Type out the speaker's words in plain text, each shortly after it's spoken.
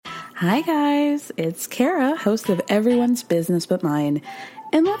Hi guys, it's Kara, host of Everyone's Business But Mine.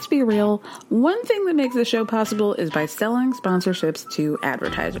 And let's be real, one thing that makes the show possible is by selling sponsorships to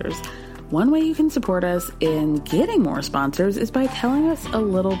advertisers. One way you can support us in getting more sponsors is by telling us a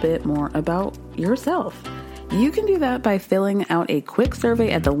little bit more about yourself. You can do that by filling out a quick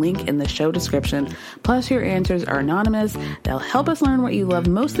survey at the link in the show description. Plus, your answers are anonymous. They'll help us learn what you love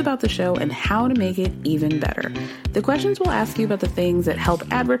most about the show and how to make it even better. The questions will ask you about the things that help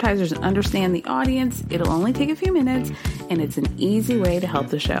advertisers understand the audience. It'll only take a few minutes, and it's an easy way to help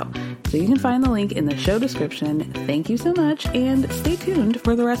the show. So you can find the link in the show description. Thank you so much, and stay tuned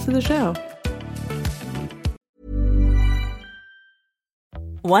for the rest of the show.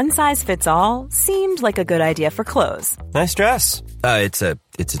 One size fits all seemed like a good idea for clothes. Nice dress. It's a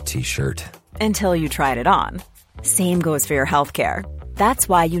t-shirt. Until you tried it on. Same goes for your healthcare. That's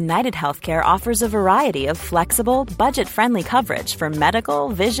why United Healthcare offers a variety of flexible, budget-friendly coverage for medical,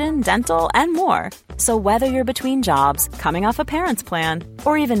 vision, dental, and more. So whether you're between jobs, coming off a parent's plan,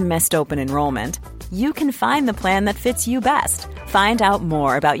 or even missed open enrollment, you can find the plan that fits you best. Find out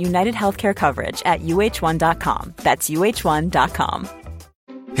more about United Healthcare coverage at uh1.com. That's uh1.com.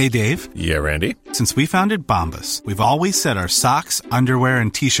 Hey, Dave. Yeah, Randy. Since we founded Bombas, we've always said our socks, underwear,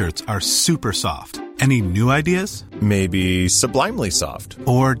 and T-shirts are super soft. Any new ideas? Maybe sublimely soft.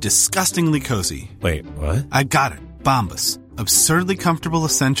 Or disgustingly cozy. Wait, what? I got it. Bombas. Absurdly comfortable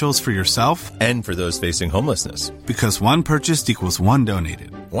essentials for yourself and for those facing homelessness. Because one purchased equals one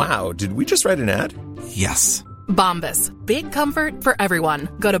donated. Wow, did we just write an ad? Yes. Bombas. Big comfort for everyone.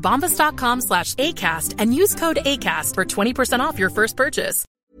 Go to bombas.com/ACAST and use code ACAST for 20% off your first purchase.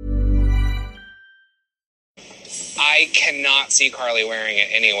 I cannot see Carly wearing it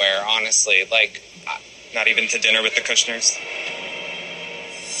anywhere, honestly. Like, not even to dinner with the Kushners.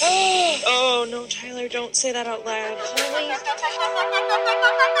 Oh, no, Tyler, don't say that out loud.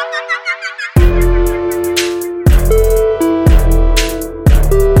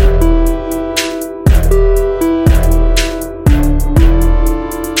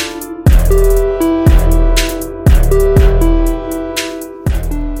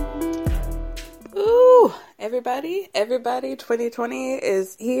 Everybody, 2020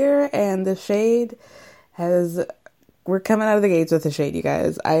 is here, and the shade we're coming out of the gates with the shade, you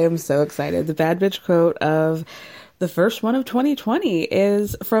guys. I am so excited. The bad bitch quote of the first one of 2020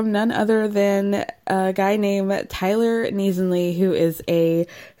 is from none other than a guy named Tyler Neesenly, who is a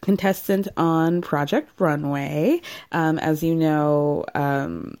contestant on Project Runway. As you know,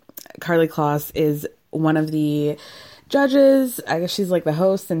 Karlie Kloss is one of the judges. I guess she's like the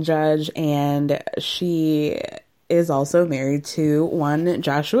host and judge, and she is also married to one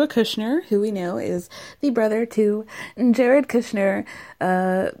Joshua Kushner, who we know is the brother to Jared Kushner,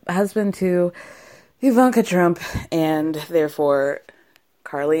 husband to Ivanka Trump, and therefore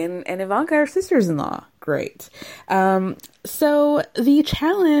Karlie and Ivanka are sisters-in-law. Great. So the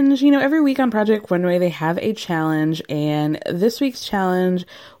challenge, every week on Project Runway, they have a challenge, and this week's challenge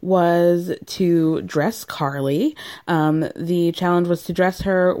was to dress Karlie. The challenge was to dress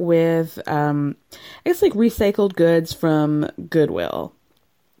her with, I guess, like recycled goods from Goodwill.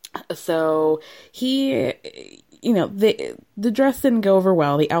 So the dress didn't go over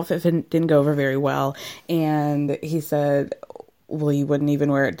well. The outfit didn't go over very well. And he said, well, you wouldn't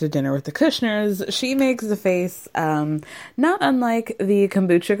even wear it to dinner with the Kushners. She makes the face, not unlike the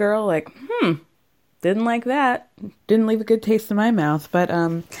kombucha girl, like, didn't like that. Didn't leave a good taste in my mouth. But,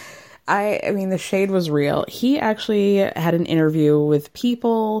 I mean, the shade was real. He actually had an interview with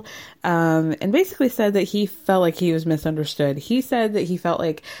People, and basically said that he felt like he was misunderstood. He said that he felt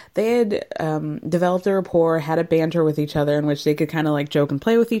like they had, developed a rapport, had a banter with each other in which they could kind of like joke and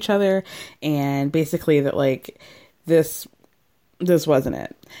play with each other. And basically that like, this wasn't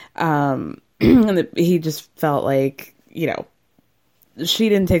it. And he just felt like, she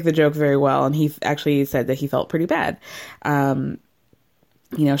didn't take the joke very well. And he actually said that he felt pretty bad.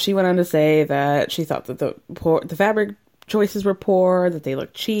 She went on to say that she thought that the fabric choices were poor, that they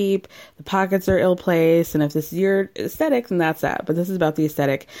look cheap, the pockets are ill-placed, and if this is your aesthetic, then that's that. But this is about the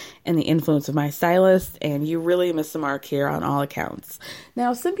aesthetic and the influence of my stylist, and you really missed the mark here on all accounts.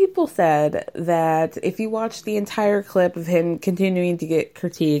 Now, some people said that if you watch the entire clip of him continuing to get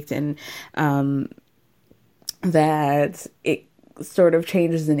critiqued and that it sort of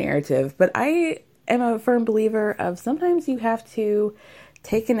changes the narrative. But I am a firm believer of sometimes you have to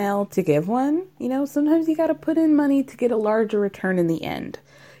take an L to give one. Sometimes you got to put in money to get a larger return in the end.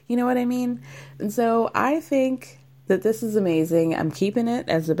 You know what I mean? And so I think that this is amazing. I'm keeping it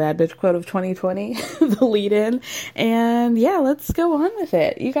as the bad bitch quote of 2020, the lead in. And yeah, let's go on with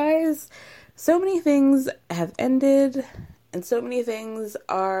it. You guys, so many things have ended And so many things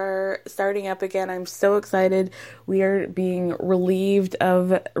are starting up again. I'm so excited. We are being relieved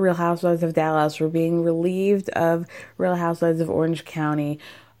of Real Housewives of Dallas. We're being relieved of Real Housewives of Orange County.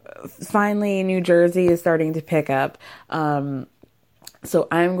 Finally, New Jersey is starting to pick up. So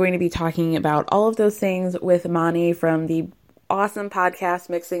I'm going to be talking about all of those things with Moni from the awesome podcast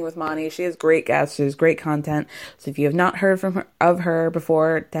Mixing with Moni. She has great guests. She has great content. So if you have not heard of her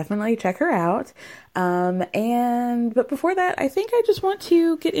before, definitely check her out. But before that, I think I just want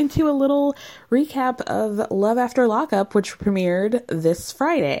to get into a little recap of Love After Lockup, which premiered this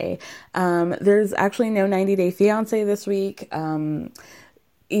Friday. There's actually no 90 Day Fiancé this week.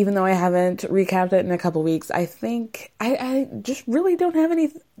 Even though I haven't recapped it in a couple weeks, I think I just really don't have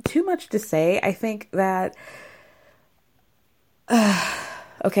too much to say. I think that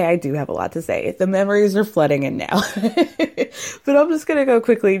okay, I do have a lot to say. The memories are flooding in now. But I'm just going to go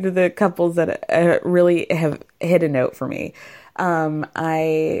quickly to the couples that really have hit a note for me.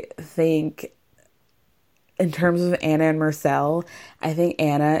 I think in terms of Anna and Marcel, I think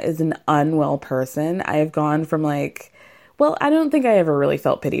Anna is an unwell person. I have gone from I don't think I ever really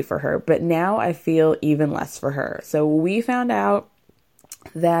felt pity for her, but now I feel even less for her. So we found out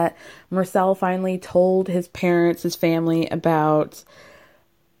that Marcel finally told his parents, his family, about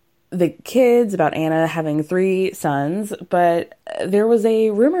the kids, about Anna having 3 sons, but there was a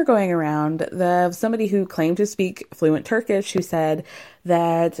rumor going around of somebody who claimed to speak fluent Turkish who said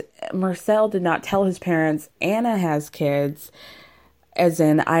that Marcel did not tell his parents Anna has kids, as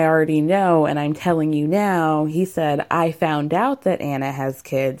in, I already know and I'm telling you now. He said, I found out that Anna has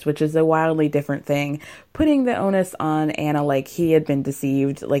kids, which is a wildly different thing, putting the onus on Anna like he had been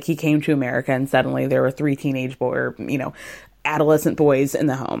deceived, like he came to America and suddenly there were 3 teenage adolescent boys in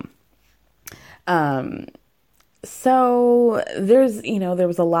the home. So there's, there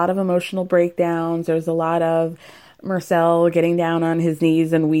was a lot of emotional breakdowns. There's a lot of Marcel getting down on his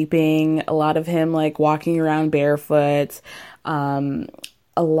knees and weeping, a lot of him walking around barefoot, a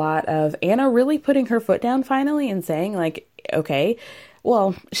lot of Anna really putting her foot down finally and saying okay,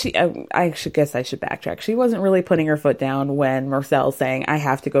 well, I guess I should backtrack. She wasn't really putting her foot down when Marcel's saying, I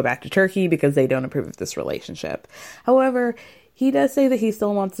have to go back to Turkey because they don't approve of this relationship. However, he does say that he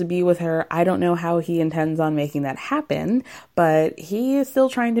still wants to be with her. I don't know how he intends on making that happen, but he is still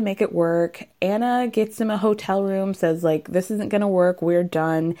trying to make it work. Anna gets him a hotel room, says this isn't going to work. We're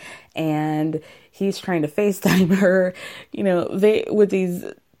done. And he's trying to FaceTime her. With these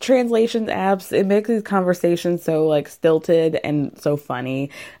translation apps, it makes these conversations so stilted and so funny.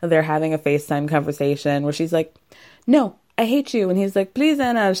 They're having a FaceTime conversation where she's like, no, I hate you. And he's like, please,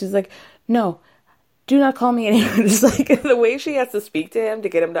 Anna. She's like, no, do not call me anyone. Just the way she has to speak to him to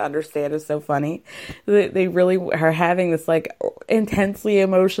get him to understand is so funny. They really are having this intensely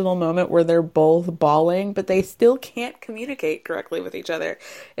emotional moment where they're both bawling, but they still can't communicate correctly with each other.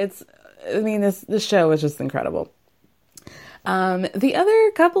 This show is just incredible. The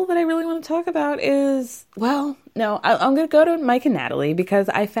other couple that I really want to talk about is, I'm going to go to Mike and Natalie because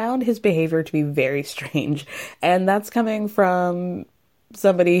I found his behavior to be very strange. And that's coming from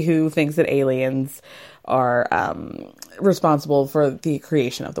somebody who thinks that aliens are responsible for the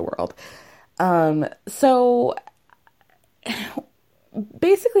creation of the world. So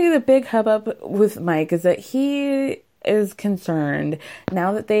basically the big hubbub with Mike is that he is concerned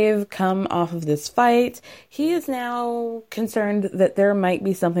now that they've come off of this fight. He is now concerned that there might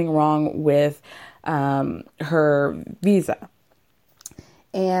be something wrong with her visa.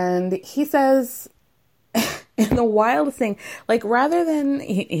 And he says, and the wildest thing, rather than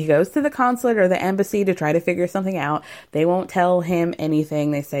he goes to the consulate or the embassy to try to figure something out, they won't tell him anything.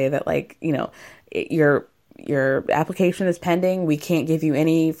 They say that your application is pending. We can't give you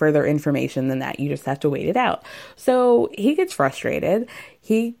any further information than that. You just have to wait it out. So he gets frustrated.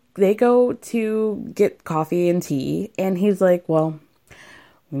 They go to get coffee and tea, and he's like, well,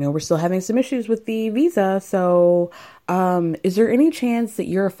 we're still having some issues with the visa. So, is there any chance that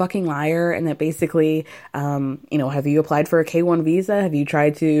you're a fucking liar and that basically, have you applied for a K-1 visa? Have you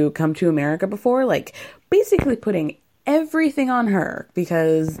tried to come to America before? Basically putting everything on her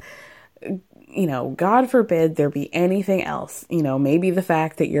because, God forbid there be anything else. Maybe the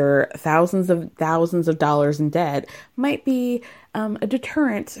fact that you're thousands of dollars in debt might be a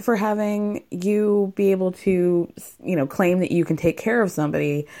deterrent for having you be able to, claim that you can take care of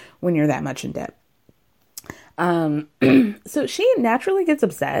somebody when you're that much in debt. So she naturally gets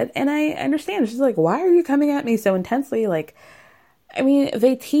upset, and I understand. She's like, why are you coming at me so intensely?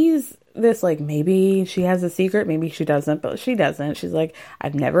 They tease this like maybe she has a secret, maybe she doesn't, but she doesn't. She's like,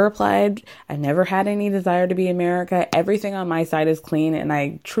 I've never applied, I've never had any desire to be America, everything on my side is clean, and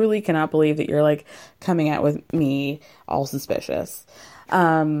I truly cannot believe that you're like coming out with me all suspicious.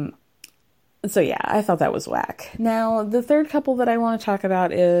 So yeah, I thought that was whack. Now, the third couple that I want to talk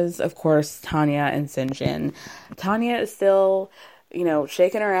about is, of course, Tanya and Syngin. Tanya is still, you know,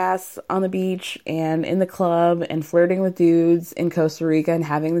 shaking her ass on the beach and in the club and flirting with dudes in Costa Rica and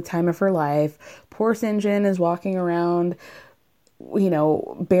having the time of her life. Poor Syngin is walking around, you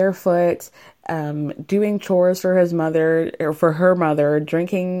know, barefoot, doing chores for his mother or for her mother,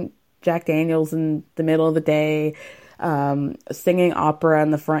 drinking Jack Daniels in the middle of the day, singing opera in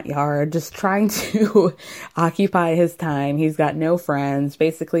the front yard, just trying to occupy his time. He's got no friends.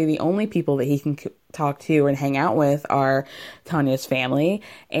 Basically, the only people that he can talk to and hang out with are Tanya's family,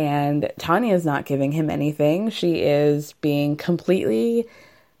 and Tanya is not giving him anything. She is being completely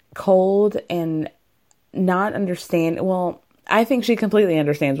cold and not understand. Well, I think she completely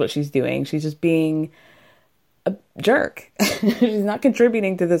understands what she's doing. She's just being a jerk. She's not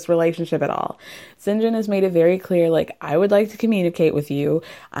contributing to this relationship at all. Syngin has made it very clear, like, I would like to communicate with you.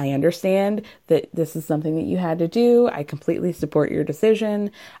 I understand that this is something that you had to do. I completely support your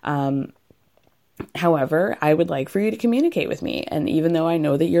decision. However, I would like for you to communicate with me. And even though I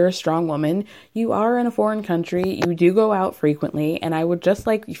know that you're a strong woman, you are in a foreign country, you do go out frequently, and I would just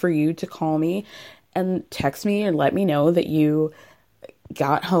like for you to call me and text me and let me know that you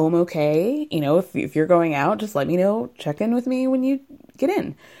got home okay. You know, if you're going out, just let me know. Check in with me when you get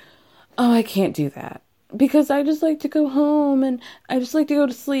in. Oh, I can't do that because I just like to go home and I just like to go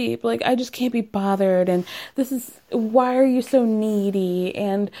to sleep. Like, I just can't be bothered. And why are you so needy?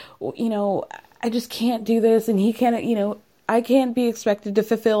 And, you know, I just can't do this. And he can't, you know, I can't be expected to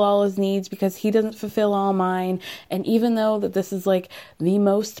fulfill all his needs because he doesn't fulfill all mine. And even though that this is like the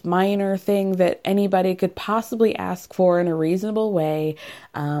most minor thing that anybody could possibly ask for in a reasonable way,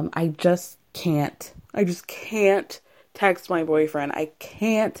 I just can't text my boyfriend. I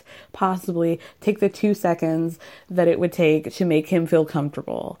can't possibly take the 2 seconds that it would take to make him feel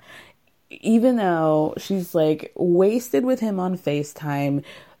comfortable. Even though she's like wasted with him on FaceTiming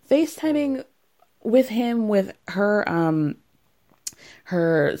with him with her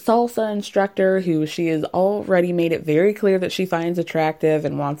salsa instructor, who she has already made it very clear that she finds attractive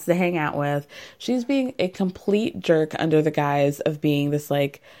and wants to hang out with. She's being a complete jerk under the guise of being this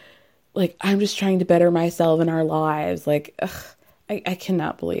like I'm just trying to better myself in our lives. Like, ugh, I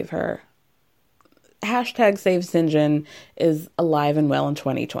cannot believe her. Hashtag Save Syngin is alive and well in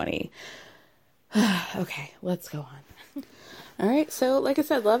 2020. Okay, let's go on. All right, so like I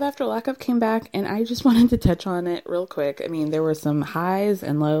said, Love After Lockup came back, and I just wanted to touch on it real quick. I mean, there were some highs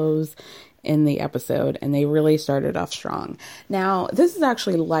and lows in the episode, and they really started off strong. Now, this is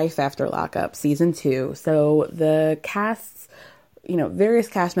actually Life After Lockup, Season 2. So the casts, you know, various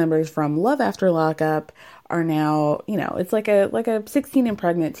cast members from Love After Lockup are now, you know, it's like a 16 and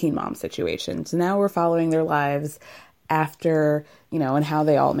pregnant teen mom situation. So now we're following their lives after, you know, and how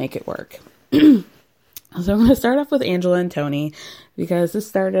they all make it work. So I'm going to start off with Angela and Tony because this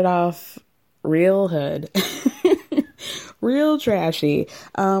started off real hood, real trashy.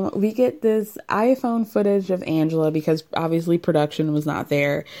 We get this iPhone footage of Angela because obviously production was not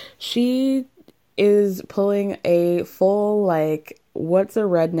there. She is pulling a full, like, what's a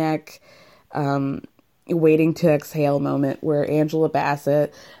redneck, waiting to exhale moment where Angela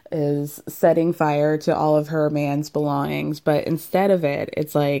Bassett is setting fire to all of her man's belongings. But instead of it,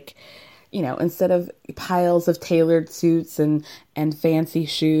 it's like, you know, instead of piles of tailored suits and fancy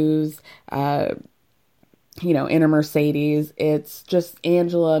shoes, you know, in a Mercedes, it's just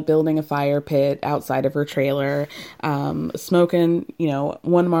Angela building a fire pit outside of her trailer, smoking, you know,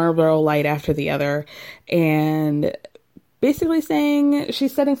 one Marlboro light after the other, and basically saying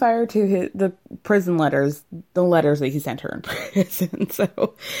she's setting fire to the prison letters, the letters that he sent her in prison.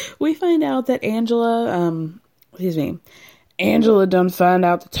 So we find out that Angela done found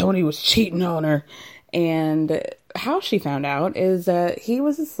out that Tony was cheating on her. And how she found out is that he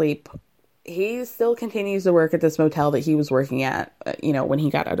was asleep. He still continues to work at this motel that he was working at, you know, when he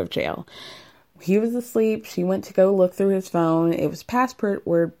got out of jail. He was asleep. She went to go look through his phone. It was password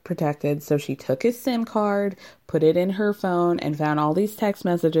protected. So she took his SIM card, put it in her phone, and found all these text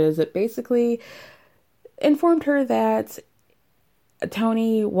messages that basically informed her that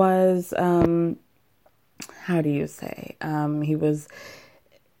Tony was, how do you say? He was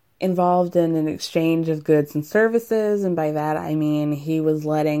involved in an exchange of goods and services. And by that, I mean, he was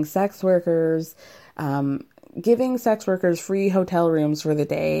letting sex workers, giving sex workers free hotel rooms for the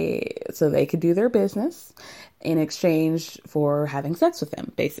day so they could do their business in exchange for having sex with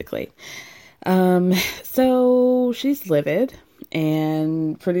him, basically. So she's livid,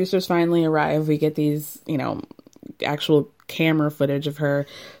 and producers finally arrive. We get these, actual camera footage of her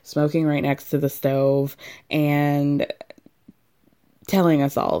smoking right next to the stove and telling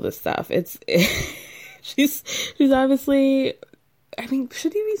us all this stuff. She's obviously,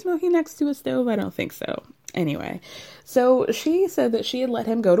 should he be smoking next to a stove? I don't think so. Anyway, so she said that she had let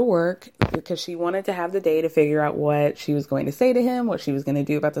him go to work because she wanted to have the day to figure out what she was going to say to him, what she was going to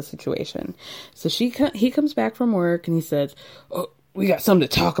do about the situation. So he comes back from work and he says, "Oh, we got something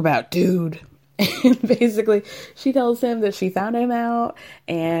to talk about, dude." And basically, she tells him that she found him out,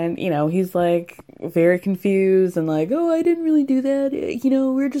 and, he's like very confused and like, "Oh, I didn't really do that. We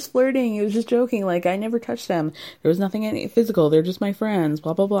were just flirting. It was just joking. Like, I never touched them. There was nothing physical. They're just my friends,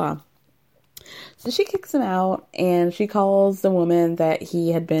 blah, blah, blah." So she kicks him out, and she calls the woman that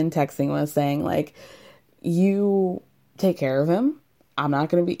he had been texting with saying, like, "You take care of him. I'm not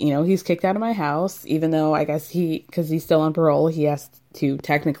going to be, he's kicked out of my house," even though I guess because he's still on parole, he has to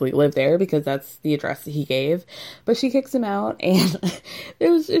technically live there because that's the address that he gave. But she kicks him out, and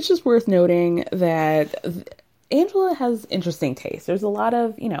it's just worth noting that Angela has interesting taste. There's a lot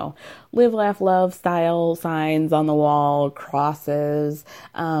of, live, laugh, love style signs on the wall, crosses.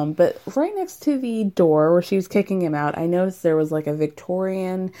 But right next to the door where she was kicking him out, I noticed there was like a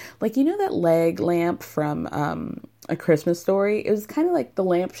Victorian, that leg lamp from A Christmas Story. It was kind of like the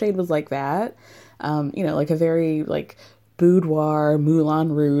lampshade was like that. Like a very boudoir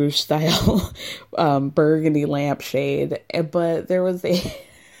Moulin Rouge style burgundy lampshade. But there was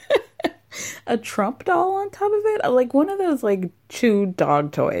a Trump doll on top of it, like one of those chewed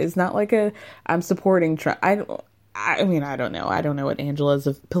dog toys, not like I'm supporting Trump. I don't know. I don't know what Angela's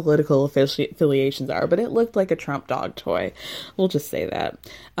political affiliations are, but it looked like a Trump dog toy. We'll just say that.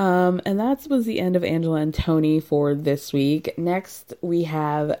 And that was the end of Angela and Tony for this week. Next, we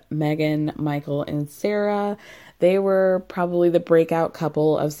have Megan, Michael, and Sarah. They were probably the breakout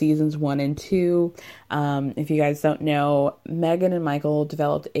couple of seasons 1 and 2. If you guys don't know, Megan and Michael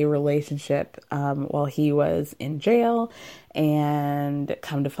developed a relationship while he was in jail. And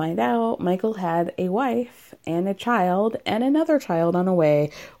come to find out, Michael had a wife and a child and another child on the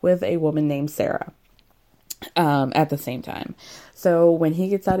way with a woman named Sarah at the same time. So when he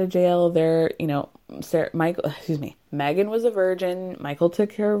gets out of jail, Megan was a virgin. Michael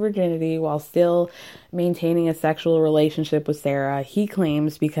took her virginity while still maintaining a sexual relationship with Sarah. He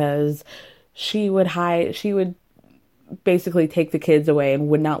claims because she would basically take the kids away and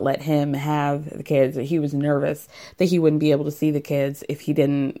would not let him have the kids. He was nervous that he wouldn't be able to see the kids if he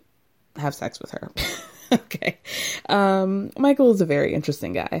didn't have sex with her. Okay. Michael is a very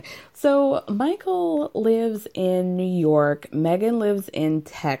interesting guy. So Michael lives in New York. Megan lives in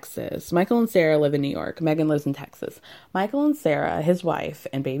Texas. Michael and Sarah live in New York. Megan lives in Texas. Michael and Sarah, his wife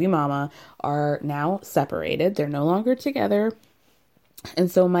and baby mama, are now separated. They're no longer together. And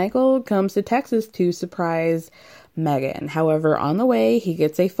so Michael comes to Texas to surprise Megan. However, on the way, he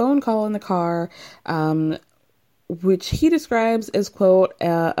gets a phone call in the car, which he describes as, quote,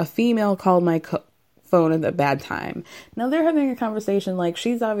 a female called my phone at a bad time. Now they're having a conversation,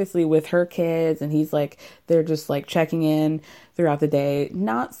 she's obviously with her kids, and he's they're just checking in throughout the day.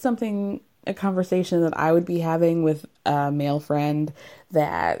 Not a conversation that I would be having with a male friend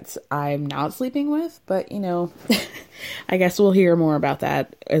that I'm not sleeping with, but I guess we'll hear more about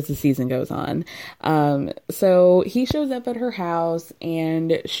that as the season goes on. So he shows up at her house,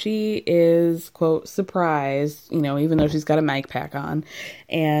 and she is, quote, surprised, even though she's got a mic pack on.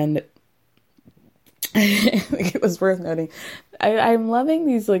 And I think it was worth noting. I'm loving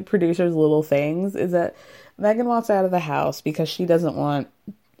these producers' little things, is that Megan walks out of the house because she doesn't want,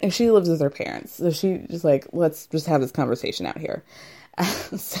 and she lives with her parents. So she just let's just have this conversation out here.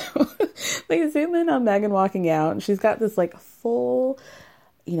 So they zoom in on Megan walking out, and she's got this full,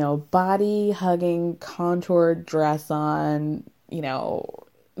 body hugging contoured dress on,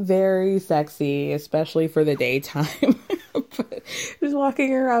 very sexy, especially for the daytime. But just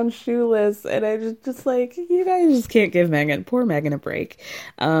walking around shoeless, and I just you guys just can't give poor Megan a break.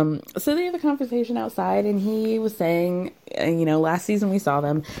 So they have a conversation outside, and he was saying, last season we saw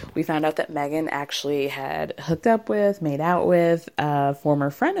them, we found out that Megan actually had hooked up with, made out with a former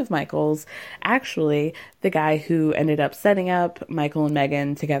friend of Michael's, actually the guy who ended up setting up Michael and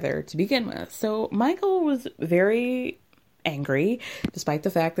Megan together to begin with. So Michael was very angry, despite the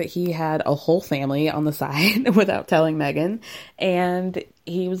fact that he had a whole family on the side without telling Megan. And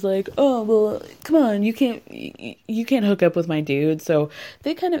he was like, oh, well, come on, you can't hook up with my dude. So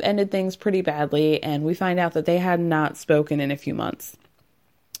they kind of ended things pretty badly, and we find out that they had not spoken in a few months.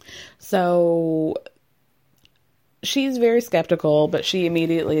 So she's very skeptical, but she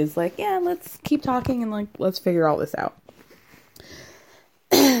immediately is like, yeah, let's keep talking and like, let's figure all this out.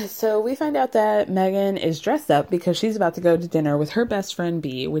 So we find out that Megan is dressed up because she's about to go to dinner with her best friend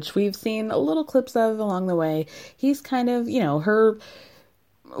B, which we've seen a little clips of along the way. He's kind of, her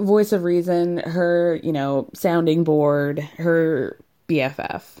voice of reason, her, sounding board, her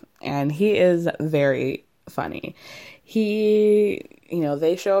BFF. And he is very funny.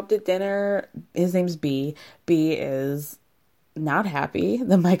 They show up to dinner. His name's B. B is not happy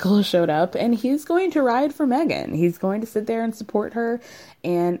that Michael showed up, and he's going to ride for Megan. He's going to sit there and support her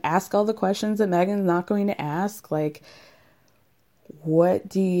and ask all the questions that Megan's not going to ask. Like, what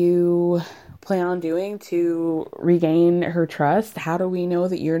do you plan on doing to regain her trust? How do we know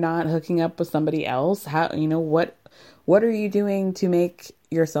that you're not hooking up with somebody else? How, what are you doing to make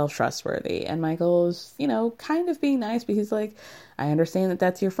yourself trustworthy? And Michael's, kind of being nice, but he's like, I understand that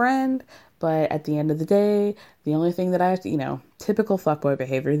that's your friend, but at the end of the day, the only thing that I have to, typical fuckboy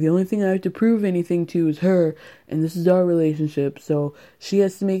behavior, the only thing I have to prove anything to is her, and this is our relationship, so she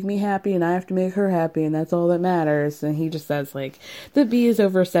has to make me happy, and I have to make her happy, and that's all that matters. And he just says, like, that B is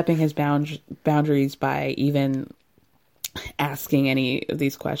overstepping his boundaries by even asking any of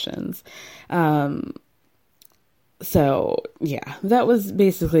these questions. So, yeah, that was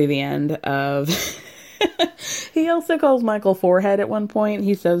basically the end of... He also calls Michael Forehead at one point.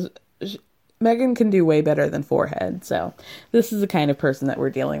 He says Megan can do way better than Forehead. So this is the kind of person that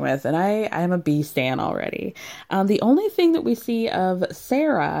we're dealing with. And I am a B stan already. The only thing that we see of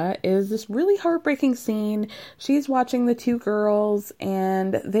Sarah is this really heartbreaking scene. She's watching the two girls,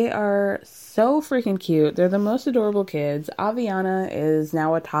 and they are so freaking cute. They're the most adorable kids. Aviana is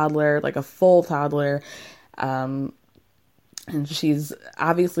now a toddler, like a full toddler. And she's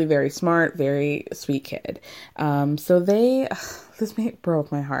obviously very smart, very sweet kid. This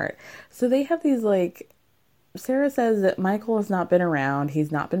broke my heart. So they have these, like, Sarah says that Michael has not been around.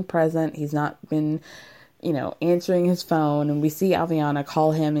 He's not been present. He's not been, answering his phone. And we see Aviana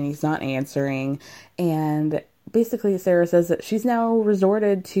call him and he's not answering. And basically Sarah says that she's now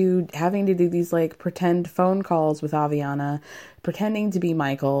resorted to having to do these, like, pretend phone calls with Aviana, pretending to be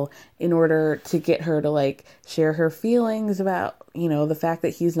Michael in order to get her to, like, share her feelings about, the fact that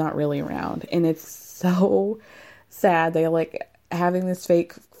he's not really around. And it's so sad. They, like, having this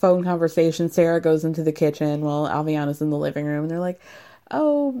fake phone conversation. Sarah goes into the kitchen while Aviana's in the living room, and they're like,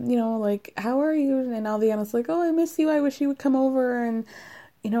 oh, like, how are you? And Aviana's like, oh, I miss you. I wish you would come over, and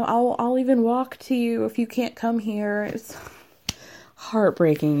I'll even walk to you if you can't come here. It's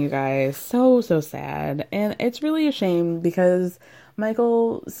heartbreaking, you guys. So sad. And it's really a shame because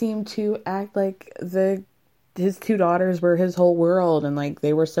Michael seemed to act like his two daughters were his whole world, and like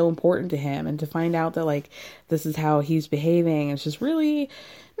they were so important to him, and to find out that like this is how he's behaving, it's just really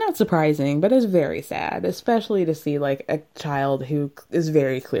not surprising, but it's very sad, especially to see like a child who is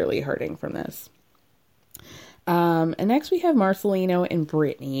very clearly hurting from this. And next we have Marcelino and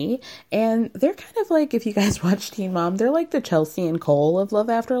Brittany, and they're kind of like, if you guys watch Teen Mom, they're like the Chelsea and Cole of Love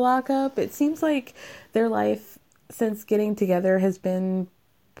After Lockup. It seems like their life since getting together has been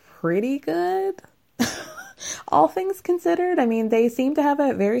pretty good. All things considered. I mean, they seem to have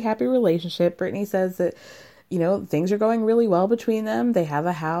a very happy relationship. Brittany says that, things are going really well between them. They have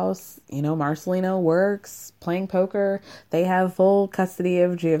a house. Marcelino works playing poker. They have full custody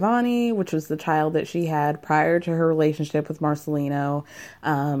of Giovanni, which was the child that she had prior to her relationship with Marcelino.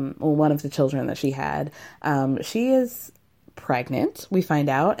 One of the children that she had. She is pregnant, we find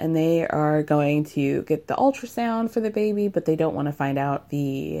out, and they are going to get the ultrasound for the baby, but they don't want to find out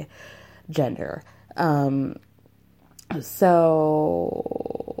the gender.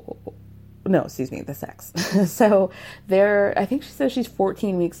 The sex. So I think she says she's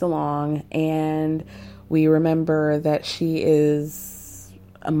 14 weeks along, and we remember that she is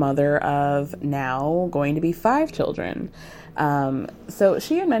a mother of now going to be 5 children. So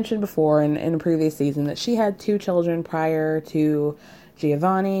she had mentioned before in a previous season that she had 2 children prior to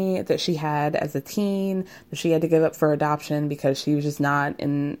Giovanni, that she had as a teen, that she had to give up for adoption because she was just not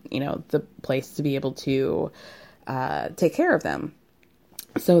in, the place to be able to take care of them.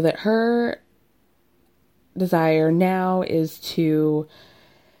 So that her desire now is to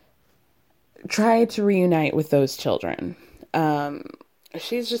try to reunite with those children.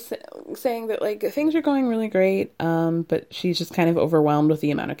 she's just saying that like things are going really great, but she's just kind of overwhelmed with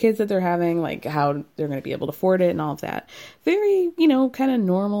the amount of kids that they're having, like how they're going to be able to afford it and all of that. Very, kind of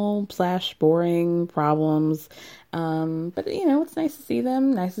normal / boring problems. But it's nice to see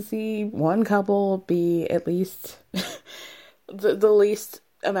them. Nice to see one couple be at least the least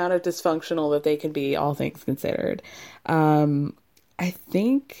amount of dysfunctional that they can be, all things considered. I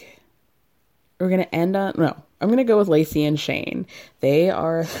think we're going to end on, no, I'm going to go with Lacey and Shane. They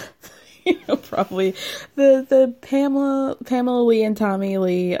are, probably the Pamela Lee and Tommy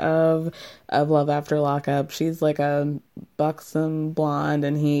Lee of Love After Lockup. She's like a buxom blonde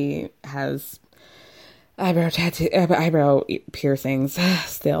and he has eyebrow piercings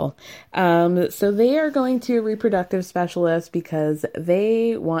still. So they are going to a reproductive specialist because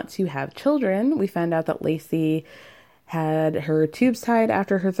they want to have children. We found out that Lacey had her tubes tied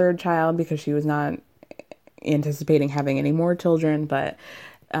after her third child because she was not anticipating having any more children, but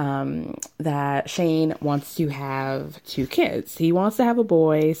that Shane wants to have 2 kids. He wants to have a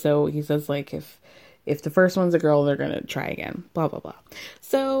boy, so he says like if the first one's a girl, they're gonna try again, blah blah blah.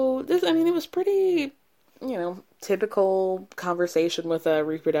 So this, it was pretty typical conversation with a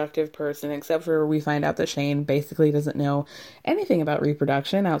reproductive person, except for we find out that Shane basically doesn't know anything about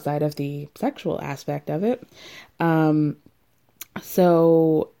reproduction outside of the sexual aspect of it.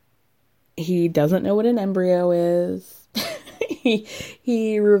 So he doesn't know what an embryo is.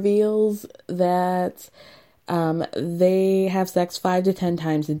 He reveals that they have sex 5 to 10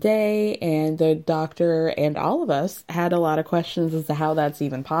 times a day, and the doctor and all of us had a lot of questions as to how that's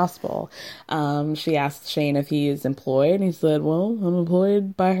even possible. She asked Shane if he is employed, and he said, well, I'm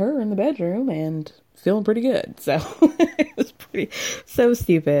employed by her in the bedroom and feeling pretty good. So it was so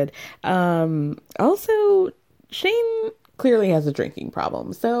stupid. Also, Shane clearly has a drinking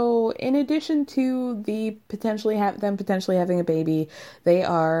problem. So in addition to the potentially having a baby, they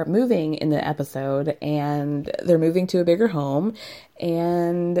are moving in the episode and they're moving to a bigger home.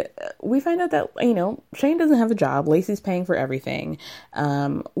 And we find out that, Shane doesn't have a job. Lacey's paying for everything.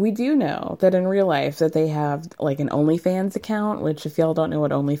 We do know that in real life that they have like an OnlyFans account, which if y'all don't know what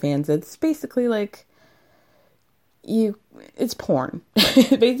OnlyFans is, it's basically like it's porn.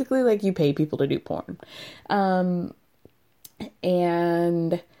 Basically like you pay people to do porn.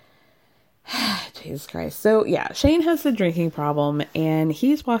 And Jesus Christ. So yeah, Shane has the drinking problem and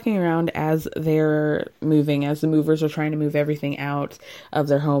he's walking around as they're moving, as the movers are trying to move everything out of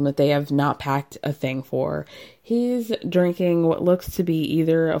their home that they have not packed a thing for. He's drinking what looks to be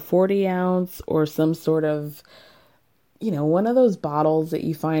either a 40 ounce or some sort of, one of those bottles that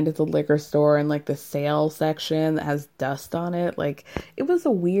you find at the liquor store in like the sale section that has dust on it. Like it was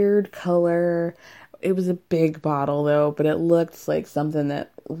a weird color. It was a big bottle though, but it looked like something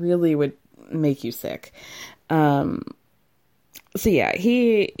that really would make you sick. So yeah,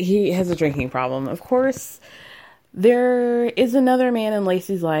 he has a drinking problem. Of course, there is another man in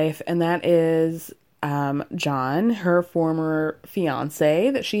Lacey's life, and that is John, her former fiance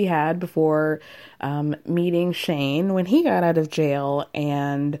that she had before meeting Shane when he got out of jail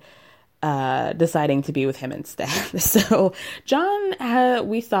and deciding to be with him instead. So John,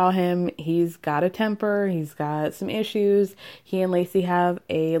 we saw him. He's got a temper. He's got some issues. He and Lacey have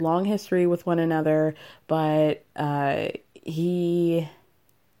a long history with one another, but he's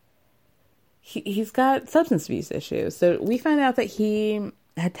got substance abuse issues. So we find out that he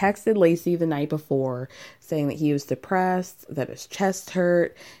had texted Lacey the night before saying that he was depressed, that his chest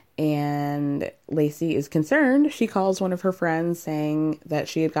hurt, and Lacey is concerned. She calls one of her friends saying that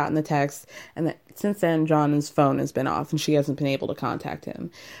she had gotten the text and that since then John's phone has been off and she hasn't been able to contact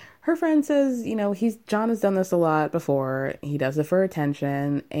him. Her friend says, John has done this a lot before. He does it for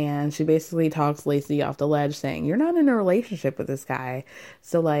attention. And she basically talks Lacey off the ledge saying, you're not in a relationship with this guy.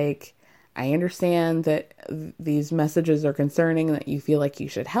 So like, I understand that these messages are concerning and that you feel like you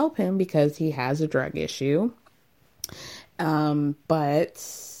should help him because he has a drug issue.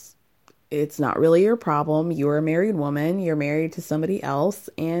 But it's not really your problem. You're a married woman. You're married to somebody else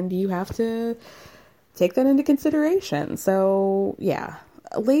and you have to take that into consideration. So yeah,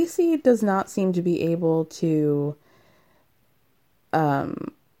 Lacey does not seem to be able to,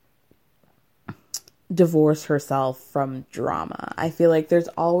 divorce herself from drama. I feel like there's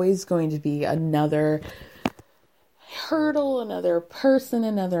always going to be another hurdle, another person,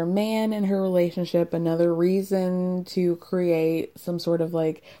 another man in her relationship, another reason to create some sort of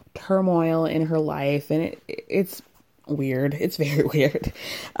like turmoil in her life. And it's weird. It's very weird.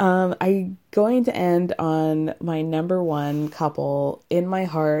 I'm going to end on my number one couple in my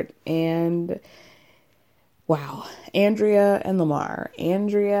heart, and wow, Andrea and Lamar.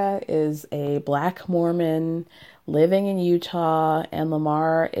 Andrea is a Black Mormon living in Utah, and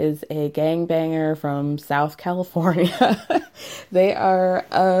Lamar is a gangbanger from South California. They are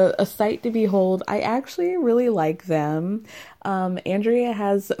a sight to behold. I actually really like them. Andrea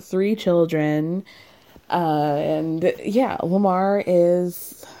has 3 children, and yeah, Lamar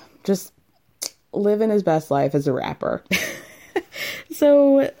is just living his best life as a rapper.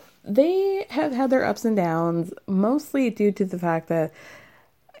 So they have had their ups and downs, mostly due to the fact that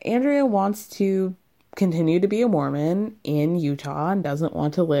Andrea wants to continue to be a Mormon in Utah and doesn't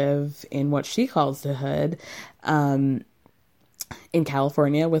want to live in what she calls the hood. In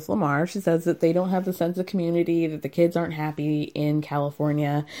California with Lamar. She says that they don't have the sense of community, that the kids aren't happy in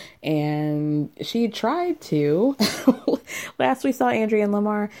California, and she tried to, last we saw Andrea and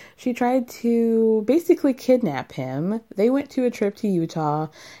Lamar, she tried to basically kidnap him. They went to a trip to Utah,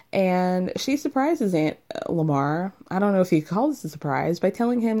 and she surprises Lamar, I don't know if he calls it a surprise, by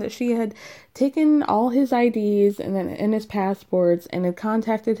telling him that she had taken all his IDs and his passports and had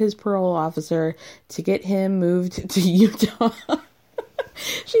contacted his parole officer to get him moved to Utah.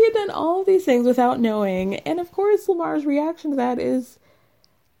 She had done all of these things without knowing. And of course, Lamar's reaction to that is,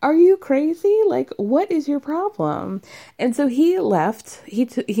 are you crazy? Like, what is your problem? And so he left.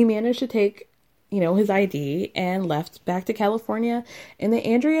 He managed to take, his ID and left back to California. And then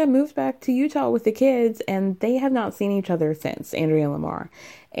Andrea moved back to Utah with the kids, and they have not seen each other since, Andrea and Lamar.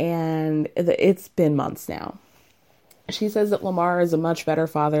 And it's been months now. She says that Lamar is a much better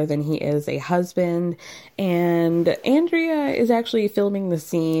father than he is a husband, and Andrea is actually filming the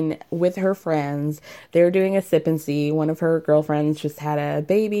scene with her friends. They're doing a sip and see. One of her girlfriends just had a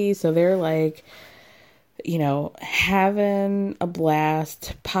baby, so they're like, having a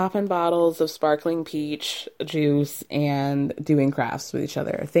blast, popping bottles of sparkling peach juice and doing crafts with each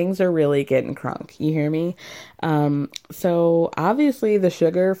other. Things are really getting crunk. You hear me? So obviously the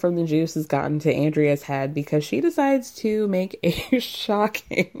sugar from the juice has gotten to Andrea's head because she decides to make a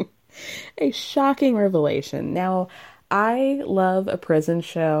shocking revelation. Now, I love a prison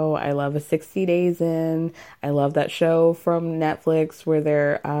show. I love a 60 Days In. I love that show from Netflix where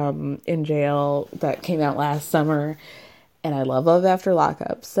they're in jail that came out last summer. And I love Love After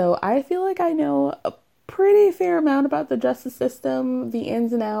Lockup. So I feel like I know a pretty fair amount about the justice system, the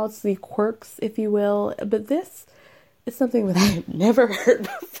ins and outs, the quirks, if you will. But this is something that I had never heard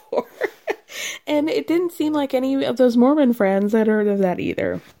before. And it didn't seem like any of those Mormon friends had heard of that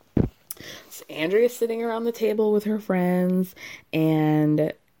either. Andrea's sitting around the table with her friends,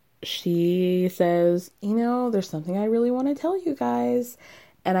 and she says, there's something I really want to tell you guys,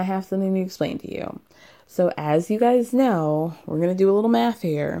 and I have something to explain to you. So as you guys know, we're going to do a little math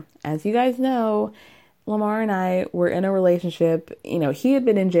here. As you guys know, Lamar and I were in a relationship. He had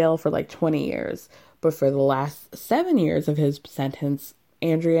been in jail for like 20 years, but for the last 7 years of his sentence,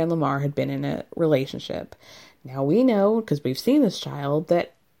 Andrea and Lamar had been in a relationship. Now we know, because we've seen this child,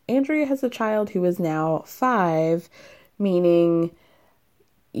 that Andrea has a child who is now 5, meaning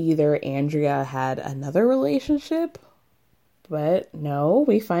either Andrea had another relationship, but no,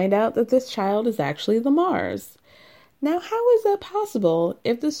 we find out that this child is actually Lamar's. Now, how is that possible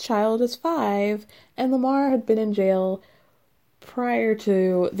if this child is 5 and Lamar had been in jail prior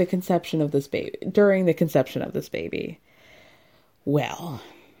to the conception of this baby, during the conception of this baby? Well,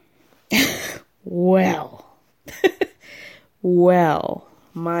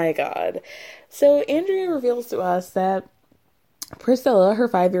 my God. So Andrea reveals to us that Priscilla, her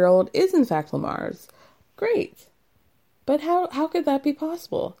 5-year-old, is in fact Lamar's. Great. But how could that be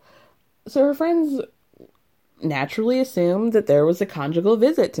possible? So her friends naturally assumed that there was a conjugal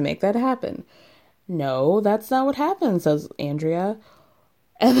visit to make that happen. No, that's not what happened, says Andrea.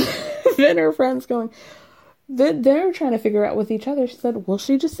 And then her friends they're trying to figure out with each other. She said, well,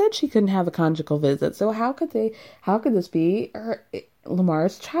 she just said she couldn't have a conjugal visit. So how could this be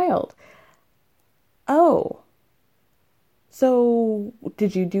Lamar's child? Oh. So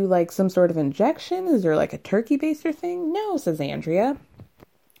did you do like some sort of injection? Is there like a turkey baster thing? No, says Andrea.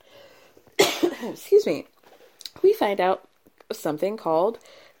 Excuse me. We find out something called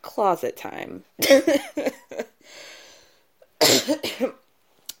closet time.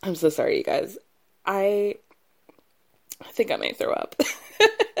 I'm so sorry, you guys. I think I may throw up.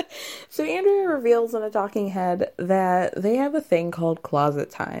 So Andrea reveals in a talking head that they have a thing called closet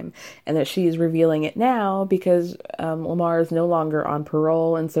time, and that she's revealing it now because Lamar is no longer on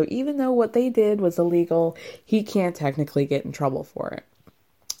parole, and so even though what they did was illegal, he can't technically get in trouble for it.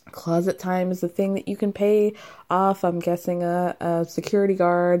 Closet time is a thing that you can pay off, I'm guessing, a security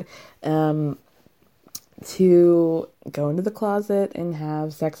guard to go into the closet and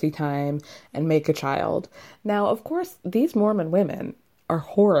have sexy time and make a child. Now, of course, these Mormon women are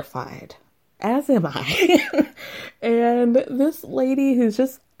horrified as am I. And this lady who's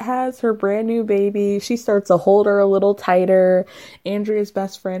just has her brand new baby, she starts to hold her a little tighter. Andrea's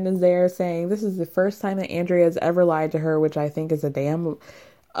best friend is there saying this is the first time that Andrea has ever lied to her, which I think is a damn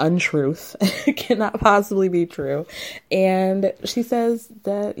untruth. Cannot possibly be true. And she says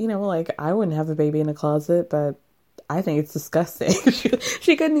that, you know, like, I wouldn't have a baby in a closet, but I think it's disgusting.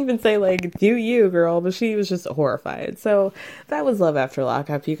 She couldn't even say, like, do you, girl, but she was just horrified. So that was Love After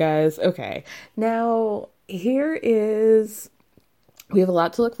Lockup, you guys. Okay, now here is, we have a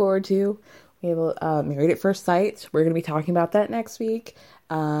lot to look forward to. We have Married at First Sight. We're going to be talking about that next week.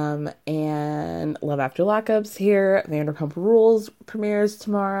 And Love After Lockup's here. Vanderpump Rules premieres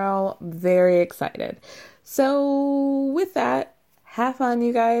tomorrow. Very excited. So with that, have fun,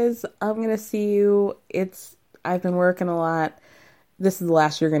 you guys. I'm going to see you. I've been working a lot. This is the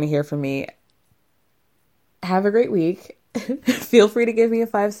last you're going to hear from me. Have a great week. Feel free to give me a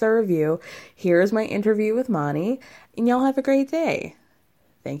 5-star review. Here's my interview with Monty. And y'all have a great day.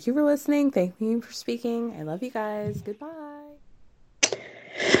 Thank you for listening. Thank you for speaking. I love you guys. Goodbye.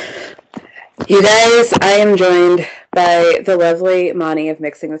 You guys, I am joined by the lovely Monty of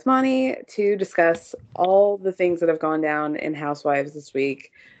Mixing with Monty to discuss all the things that have gone down in Housewives this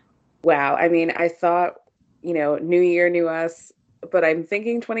week. Wow. I mean, I thought, you know, new year, new us, but I'm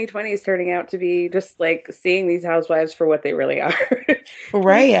thinking 2020 is turning out to be just like seeing these housewives for what they really are.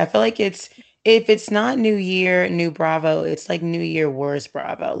 Right. I feel like if it's not New Year, new Bravo, it's like New Year, worse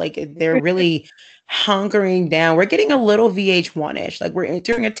Bravo. Like they're really hunkering down. We're getting a little VH1-ish. Like we're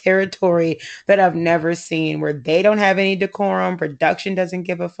entering a territory that I've never seen where they don't have any decorum, production doesn't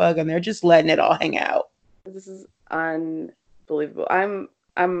give a fuck, and they're just letting it all hang out. This is unbelievable. I'm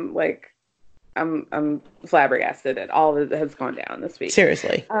flabbergasted at all that has gone down this week.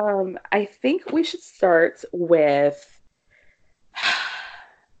 Seriously. I think we should start with,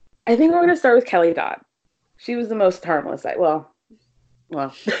 I think we're going to start with Kelly Dodd. She was the most harmless. So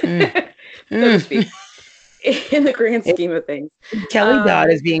to speak, in the grand scheme of things. Kelly Dodd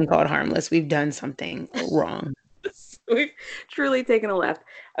is being called harmless. We've done something wrong. We've truly taken a left.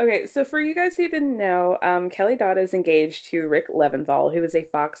 Okay, so for you guys who didn't know, Kelly Dodd is engaged to Rick Leventhal, who is a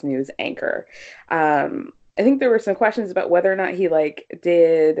Fox News anchor. I think there were some questions about whether or not he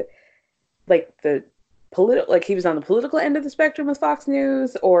did the political, he was on the political end of the spectrum with Fox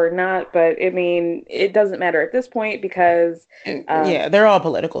News or not. But I mean, it doesn't matter at this point because yeah, they're all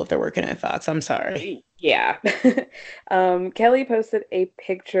political if they're working at Fox. I'm sorry. Yeah. Kelly posted a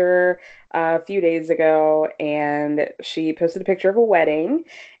picture a few days ago, and she posted a picture of a wedding,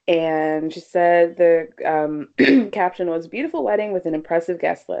 and she said the caption was "Beautiful wedding with an impressive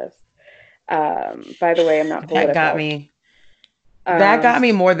guest list." By the way, I'm not political. That got me. That got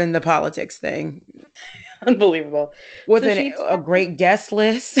me more than the politics thing. Unbelievable. With a great guest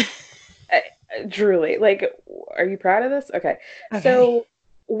list. Truly. Are you proud of this? Okay. So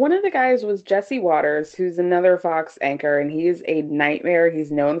one of the guys was Jesse Waters, who's another Fox anchor, and he's a nightmare.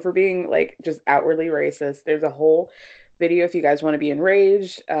 He's known for being just outwardly racist. There's a whole video if you guys want to be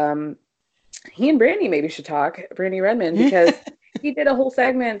enraged. He and Brandy maybe should talk, Brandy Redmond, because he did a whole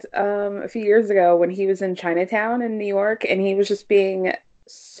segment a few years ago when he was in Chinatown in New York, and he was just being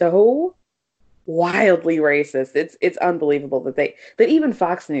so wildly racist. It's unbelievable that even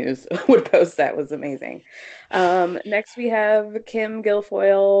Fox News would post that. Was amazing. Next we have Kim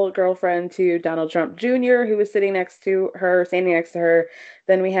Guilfoyle, girlfriend to Donald Trump Jr., who was standing next to her.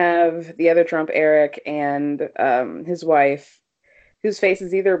 Then we have the other Trump, Eric, and his wife, whose face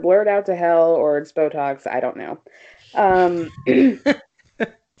is either blurred out to hell or it's Botox. I don't know.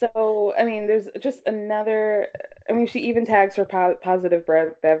 So, I mean, there's just another, she even tags her positive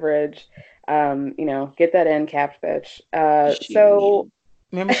beverage. Get that in, capped bitch.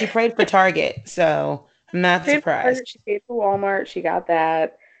 Remember, she prayed for Target, so I'm not surprised. She paid for Walmart. She got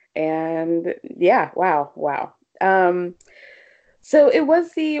that. And yeah, wow. So it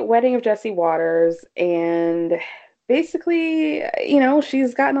was the wedding of Jesse Waters, and basically,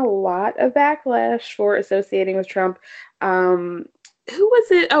 she's gotten a lot of backlash for associating with Trump. Who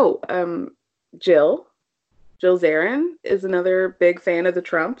was it? Jill Zarin is another big fan of the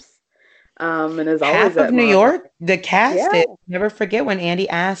Trumps. And is always half of New York, the cast. Yeah. Never forget when Andy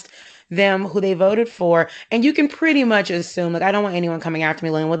asked them who they voted for, and you can pretty much assume, I don't want anyone coming after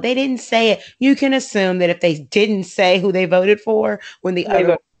me saying, well, they didn't say it. You can assume that if they didn't say who they voted for, when the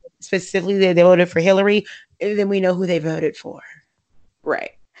other specifically they voted for Hillary, then we know who they voted for.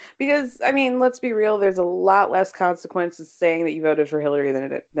 Right. Because, let's be real, there's a lot less consequences saying that you voted for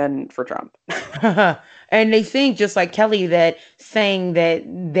Hillary than for Trump. And they think, just like Kelly, that saying that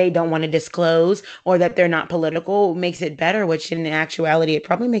they don't want to disclose or that they're not political makes it better, which in actuality, it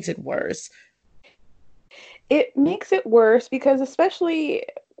probably makes it worse. it makes it worse because especially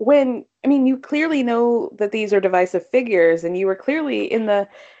when, I mean, you clearly know that these are divisive figures, and you were clearly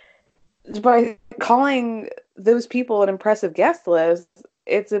by calling those people an impressive guest list,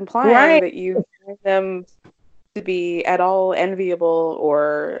 it's implying that you find them to be at all enviable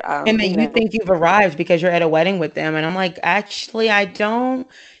or and then you think you've arrived because you're at a wedding with them. And I'm like, actually, I don't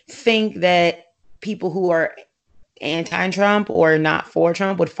think that people who are anti-Trump or not for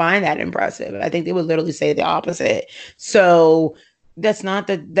Trump would find that impressive. I think they would literally say the opposite. So that's not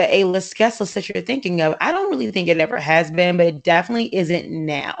the A-list guest list that you're thinking of. I don't really think it ever has been, but it definitely isn't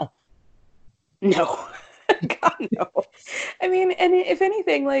now. No. God, no. I mean, and if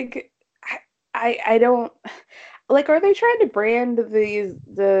anything, like, I don't, like, are they trying to brand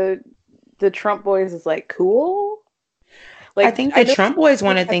the Trump boys as, like, cool? Like, I think the Trump boys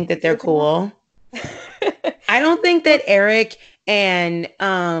want to think that they're cool. I don't think that Eric and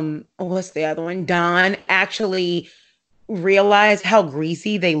what's the other one? Don actually realize how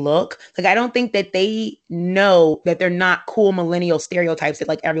greasy they look. Like, I don't think that they know that they're not cool millennial stereotypes that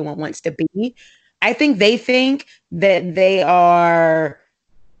like everyone wants to be. I think they think that they are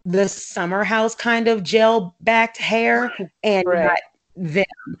the summer house kind of gel backed hair and not them.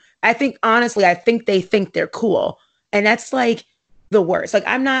 I think, honestly, I think they think they're cool. And that's like the worst. Like,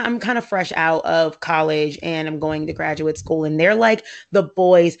 I'm kind of fresh out of college and I'm going to graduate school, and they're like the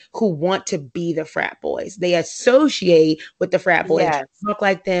boys who want to be the frat boys. They associate with the frat boys, look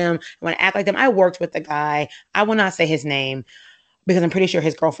like them, want to act like them. I worked with a guy, I will not say his name because I'm pretty sure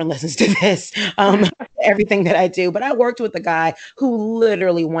his girlfriend listens to this, everything that I do. But I worked with a guy who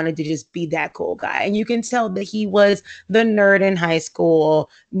literally wanted to just be that cool guy. And you can tell that he was the nerd in high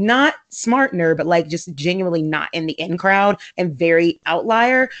school, not smart nerd, but like just genuinely not in the in crowd and very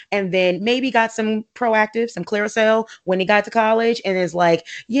outlier. And then maybe got some Proactiv, some Clearasil when he got to college and is like,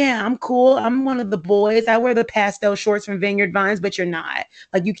 yeah, I'm cool. I'm one of the boys. I wear the pastel shorts from Vineyard Vines, but you're not.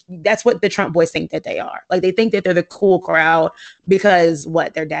 Like, that's what the Trump boys think that they are. Like, they think that they're the cool crowd because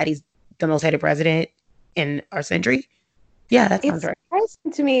their daddy's the most hated president in our century. Yeah, that sounds right. It's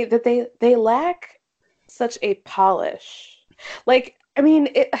surprising to me that they lack such a polish. Like, I mean,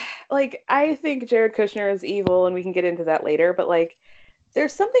 I think Jared Kushner is evil, and we can get into that later. But like,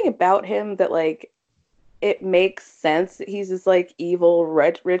 there's something about him that like it makes sense that he's this like evil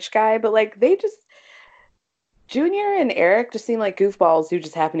rich guy. But like, Junior and Eric just seem like goofballs who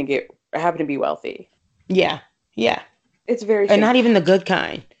just happen to be wealthy. Yeah. It's very and not even the good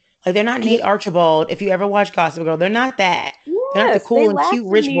kind. Like, they're not Nate Archibald. If you ever watch Gossip Girl, they're not that. Yes, they're not the cool and cute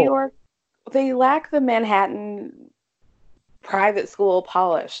rich boy. They lack the Manhattan private school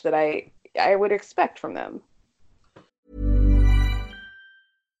polish that I would expect from them.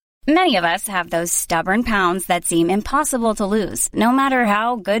 Many of us have those stubborn pounds that seem impossible to lose, no matter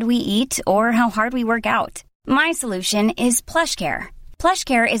how good we eat or how hard we work out. My solution is PlushCare.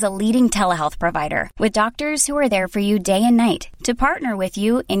 PlushCare is a leading telehealth provider with doctors who are there for you day and night to partner with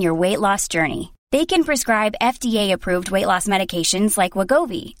you in your weight loss journey. They can prescribe FDA-approved weight loss medications like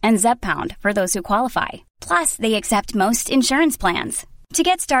Wegovy and Zepbound for those who qualify. Plus, they accept most insurance plans. To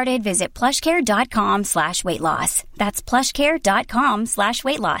get started, visit plushcare.com/weightloss. That's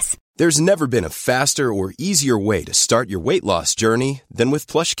plushcare.com/weightloss. There's never been a faster or easier way to start your weight loss journey than with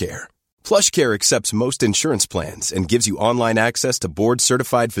PlushCare. PlushCare accepts most insurance plans and gives you online access to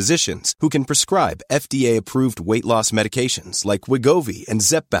board-certified physicians who can prescribe FDA-approved weight loss medications like Wegovy and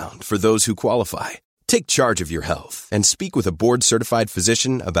Zepbound for those who qualify. Take charge of your health and speak with a board-certified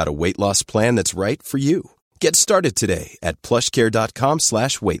physician about a weight loss plan that's right for you. Get started today at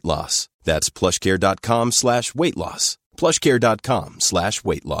plushcare.com/weightloss. That's plushcare.com/weightloss.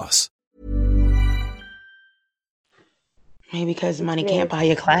 plushcare.com/weightloss. Maybe because money can't buy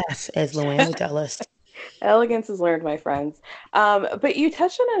you class, as Luann would tell us. Elegance is learned, my friends. But you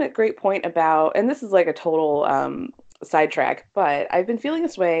touched on a great point about, and this is like a total sidetrack, but I've been feeling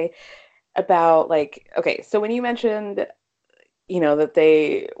this way about like, okay, so when you mentioned, that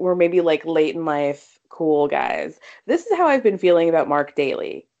they were maybe like late in life cool guys, this is how I've been feeling about Mark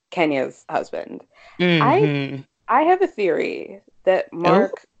Daly, Kenya's husband. Mm-hmm. I have a theory that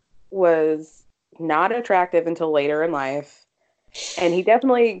Mark was not attractive until later in life. And he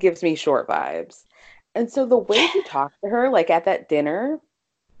definitely gives me short vibes. And so the way he talked to her, like at that dinner,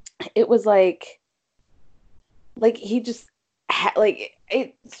 it was like he just had like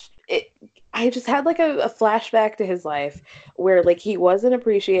it. I just had like a flashback to his life where like he wasn't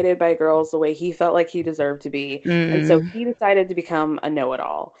appreciated by girls the way he felt like he deserved to be. And so he decided to become a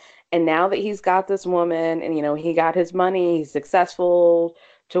know-it-all. And now that he's got this woman and, he got his money, he's successful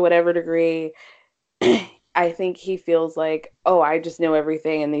to whatever degree, I think he feels like, oh, I just know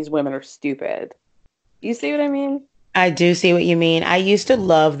everything and these women are stupid. You see what I mean? I do see what you mean. I used to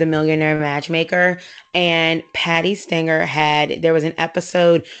love The Millionaire Matchmaker, and Patty Stenger there was an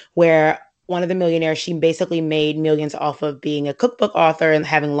episode where one of the millionaires, she basically made millions off of being a cookbook author and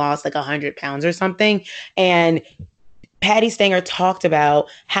having lost like 100 pounds or something. And Patty Stanger talked about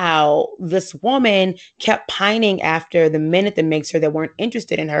how this woman kept pining after the men at the mixer that weren't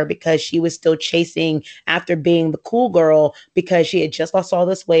interested in her because she was still chasing after being the cool girl because she had just lost all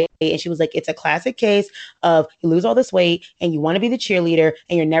this weight. And she was like, it's a classic case of you lose all this weight and you want to be the cheerleader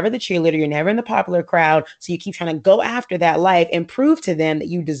and you're never the cheerleader. You're never in the popular crowd. So you keep trying to go after that life and prove to them that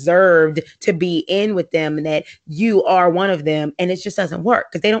you deserved to be in with them and that you are one of them. And it just doesn't work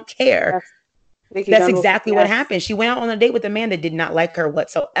because they don't care. That's exactly what happened. She went out on a date with a man that did not like her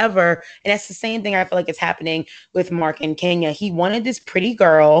whatsoever. And that's the same thing I feel like is happening with Mark in Kenya. He wanted this pretty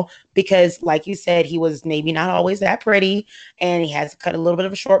girl because, like you said, he was maybe not always that pretty. And he has cut a little bit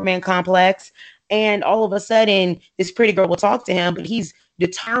of a short man complex. And all of a sudden, this pretty girl will talk to him, but he's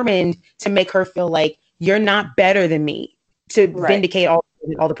determined to make her feel like you're not better than me, to vindicate all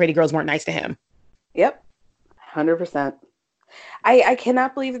the pretty girls weren't nice to him. Yep. 100%. I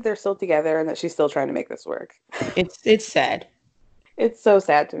cannot believe that they're still together and that she's still trying to make this work. It's sad. It's so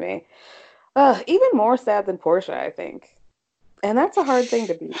sad to me. Even more sad than Portia, I think. And that's a hard thing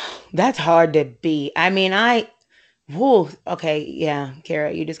to beat. That's hard to beat. I mean, okay, yeah,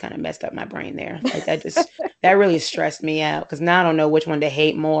 Kara, you just kind of messed up my brain there. Like that really stressed me out because now I don't know which one to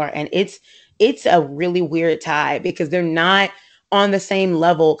hate more. And it's a really weird tie because they're not on the same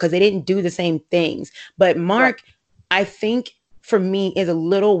level because they didn't do the same things. But Mark, I think for me is a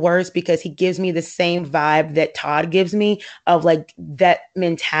little worse because he gives me the same vibe that Todd gives me of like that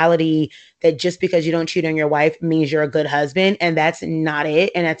mentality that just because you don't cheat on your wife means you're a good husband. And that's not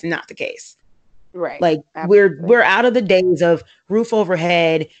it. And that's not the case. Right. Like we're out of the days of roof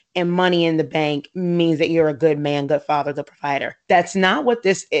overhead and money in the bank means that you're a good man, good father, good provider. That's not what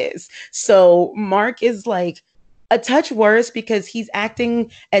this is. So Mark is like a touch worse because he's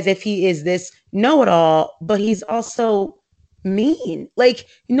acting as if he is this know-it-all, but he's also mean. Like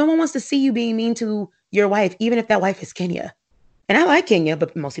no one wants to see you being mean to your wife, even if that wife is Kenya. And I like Kenya,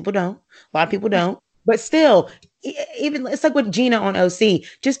 but most people don't. A lot of people don't. But still, even it's like with Gina on OC.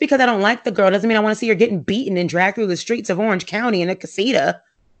 Just because I don't like the girl doesn't mean I want to see her getting beaten and dragged through the streets of Orange County in a casita.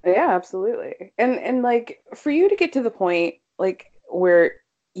 Yeah, absolutely. And like for you to get to the point like where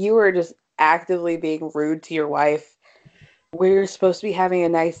you were just actively being rude to your wife, where you're supposed to be having a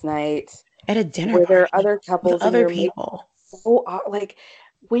nice night at a dinner where there are other couples, other people. So like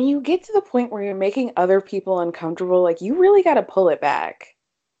when you get to the point where you're making other people uncomfortable, like you really got to pull it back.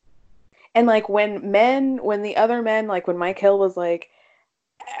 And like when the other men, like when Mike Hill was like,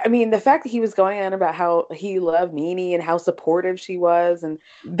 I mean, the fact that he was going on about how he loved Nene and how supportive she was, and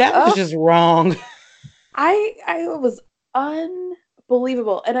that was just wrong. I was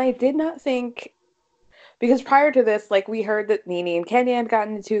unbelievable, and I did not think. Because prior to this, like, we heard that Nene and Kenya had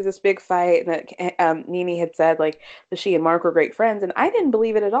gotten into this big fight, and that Nene had said, like, that she and Mark were great friends. And I didn't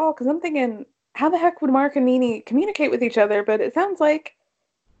believe it at all, because I'm thinking, how the heck would Mark and Nene communicate with each other? But it sounds like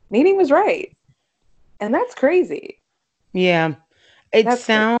Nene was right. And that's crazy. Yeah. It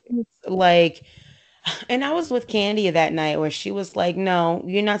sounds like... And I was with Candy that night where she was like, no,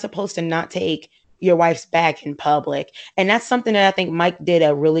 you're not supposed to not take your wife's back in public. And that's something that I think Mike did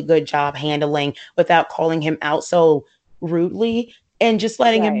a really good job handling without calling him out so rudely and just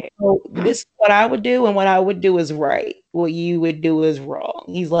letting him know this is what I would do and what I would do is right. What you would do is wrong.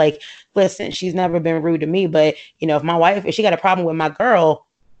 He's like, listen, she's never been rude to me, but you know, if she got a problem with my girl,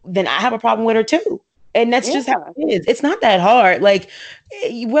 then I have a problem with her too. And that's just how it is. It's not that hard. Like,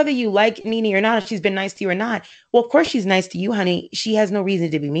 whether you like Nene or not, if she's been nice to you or not, well, of course she's nice to you, honey. She has no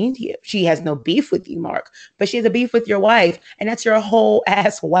reason to be mean to you. She has no beef with you, Mark. But she has a beef with your wife, and that's your whole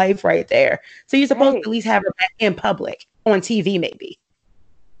ass wife right there. So you're supposed to at least have her back in public, on TV maybe.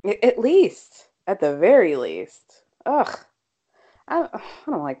 At least. At the very least. Ugh. I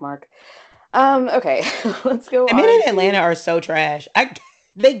don't like Mark. Okay, let's go on. The men in Atlanta are so trash.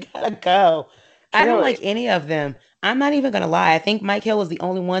 They gotta go. I don't like any of them. I'm not even gonna lie. I think Mike Hill is the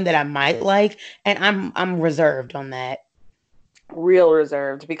only one that I might like, and I'm reserved on that. Real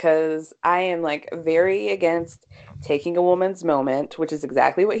reserved, because I am like very against taking a woman's moment, which is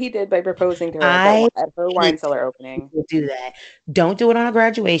exactly what he did by proposing to her at her wine cellar opening. Do that. Don't do it on a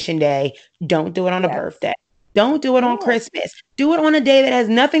graduation day. Don't do it on a birthday. Don't do it on Christmas. Do it on a day that has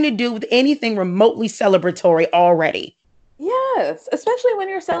nothing to do with anything remotely celebratory already. Yes, especially when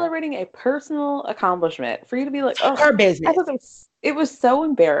you're celebrating a personal accomplishment. For you to be like, oh, her business. It was so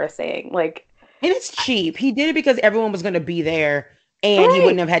embarrassing. Like, and it's cheap. He did it because everyone was going to be there, and he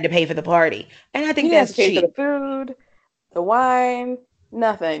wouldn't have had to pay for the party. And I think you didn't that's have to pay cheap. for the food, the wine,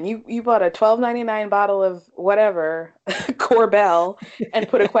 nothing. You bought a $12.99 bottle of whatever Corbel and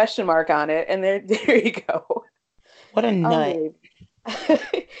put a question mark on it, and there you go. What a nut.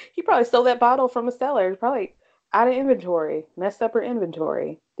 He probably stole that bottle from a seller. Probably out of inventory, messed up her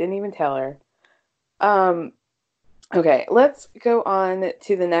inventory. Didn't even tell her. Okay, let's go on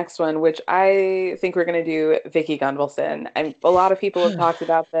to the next one, which I think we're going to do Vicki Gunvalson. A lot of people have talked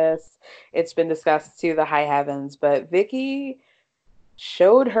about this. It's been discussed to the high heavens, but Vicki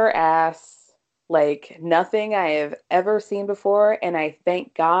showed her ass like nothing I have ever seen before, and I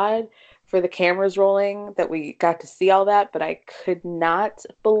thank God for the cameras rolling that we got to see all that, but I could not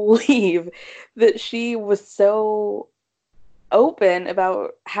believe that she was so open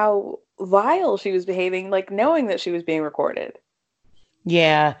about how vile she was behaving, like knowing that she was being recorded.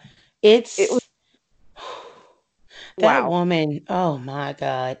 Yeah, it was that wow. woman. Oh my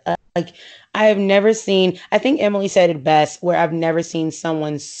God. Like I have never seen, I think Emily said it best, where I've never seen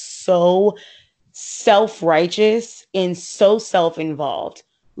someone so self-righteous and so self-involved.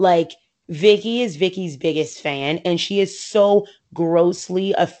 Like Vicki is Vicki's biggest fan, and she is so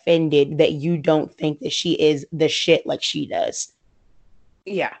grossly offended that you don't think that she is the shit like she does.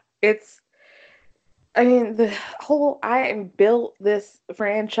 Yeah, I mean, the whole I built this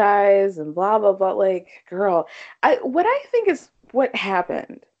franchise and blah blah blah. Like, girl, what I think is what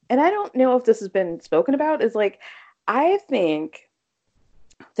happened, and I don't know if this has been spoken about, is like I think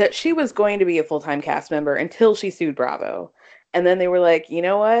that she was going to be a full-time cast member until she sued Bravo, and then they were like, you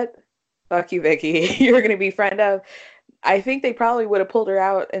know what? Fuck you, Vicki. You're going to be friend of. I think they probably would have pulled her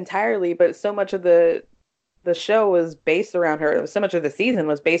out entirely, but so much of the show was based around her. So much of the season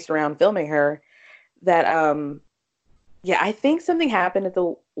was based around filming her that, I think something happened at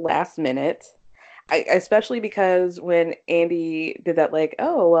the last minute. Especially because when Andy did that, like,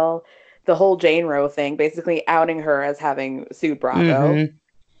 oh, well, the whole Jane Roe thing, basically outing her as having sued Bravo.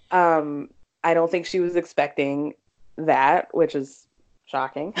 Mm-hmm. I don't think she was expecting that, which is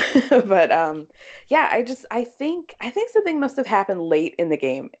shocking. But I think something must have happened late in the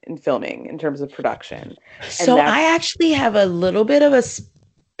game in filming in terms of production. So I actually have a little bit of a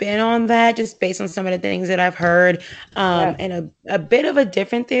spin on that, just based on some of the things that I've heard, and a bit of a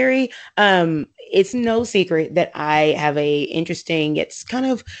different theory. It's no secret that I have a interesting, it's kind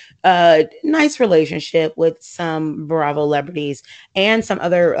of nice relationship with some Bravo celebrities and some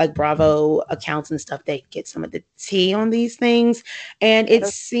other like Bravo accounts and stuff that get some of the tea on these things. And it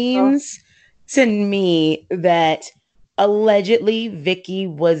seems to me that allegedly Vicki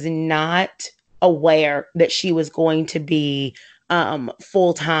was not aware that she was going to be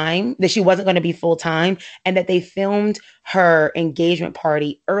full-time, that she wasn't going to be full-time, and that they filmed her engagement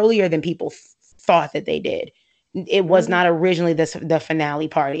party earlier than people thought that they did. It was not originally the finale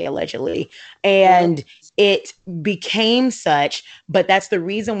party, allegedly. And it became such, but that's the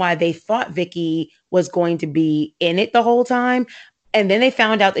reason why they thought Vicki was going to be in it the whole time. And then they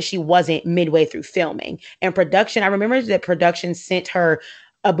found out that she wasn't midway through filming. And production, I remember that production sent her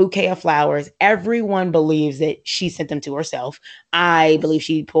a bouquet of flowers. Everyone believes that she sent them to herself. I believe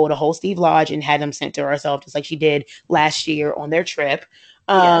she pulled a whole Steve Lodge and had them sent to herself, just like she did last year on their trip.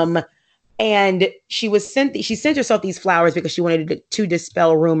 And she sent herself these flowers because she wanted to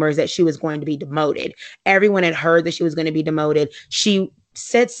dispel rumors that she was going to be demoted. Everyone had heard that she was going to be demoted. She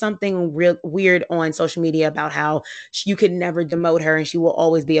said something real weird on social media about how you could never demote her and she will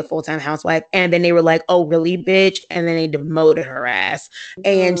always be a full-time housewife. And then they were like, oh, really, bitch? And then they demoted her ass.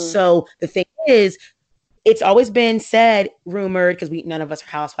 And so the thing is, it's always been said, rumored, because none of us are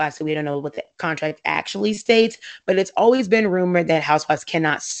housewives, so we don't know what the contract actually states, but it's always been rumored that housewives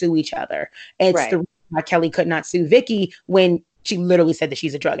cannot sue each other. And it's the reason why Kelly could not sue Vicki when she literally said that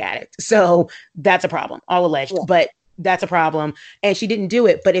she's a drug addict. So that's a problem, all alleged, but that's a problem. And she didn't do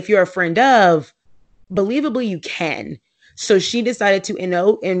it. But if you're a friend of, believably you can. So she decided to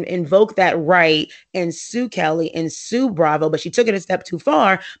invoke that right and sue Kelly and sue Bravo, but she took it a step too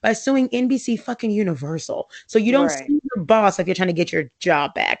far by suing NBC fucking Universal. So you don't sue your boss if you're trying to get your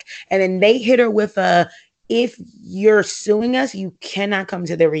job back. And then they hit her with if you're suing us, you cannot come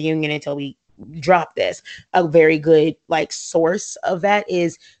to the reunion until we drop this. A very good source of that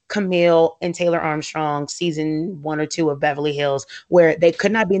is Camille and Taylor Armstrong season 1 or 2 of Beverly Hills, where they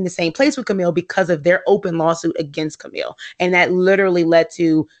could not be in the same place with Camille because of their open lawsuit against Camille. And that literally led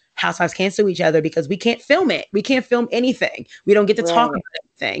to housewives can't sue each other because we can't film it. We can't film anything. We don't get to talk about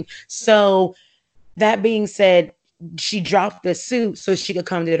anything. So that being said, she dropped the suit so she could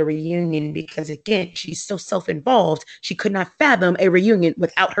come to the reunion because, again, she's so self-involved. She could not fathom a reunion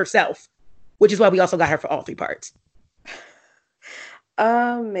without herself, which is why we also got her for all 3 parts.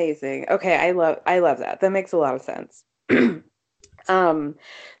 Amazing. Okay, I love that. That makes a lot of sense. Um,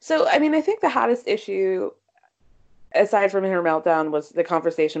 so I mean, I think the hottest issue aside from her meltdown was the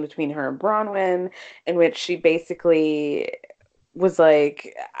conversation between her and Bronwyn, in which she basically was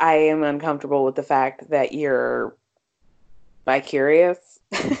like, I am uncomfortable with the fact that you're bi-curious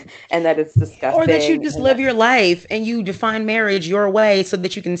and that it's Or that you disgusting just and live that your life and you define marriage your way so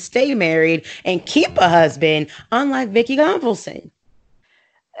that you can stay married and keep a husband, unlike Vicky Gunvalson.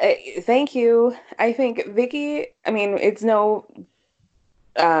 thank you. I think Vicky, I mean, it's no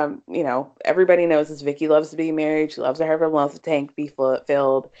you know, everybody knows this. Vicky loves to be married. She loves to have her love tank be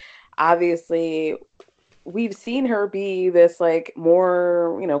filled. Obviously, we've seen her be this like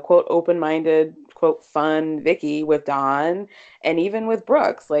more, you know, quote open-minded, quote fun Vicky with Don and even with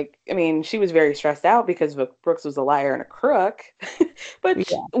Brooks. Like, I mean, she was very stressed out because Brooks was a liar and a crook. But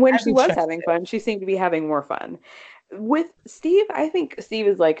Yeah, when I'd she be was stressed having too. fun, she seemed to be having more fun. With Steve, I think Steve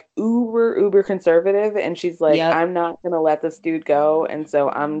is like uber conservative, and she's like, Yep. I'm not gonna let this dude go, and so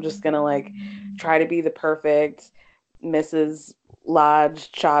I'm just gonna like try to be the perfect Mrs.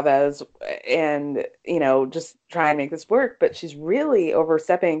 Lodge Chavez, and you know, just try and make this work. But she's really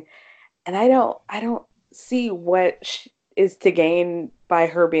overstepping, and I don't see what is to gain by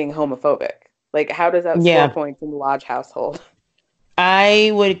her being homophobic. Like, how does that score Yeah. points in the Lodge household?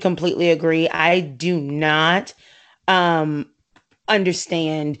 I would completely agree. I do not um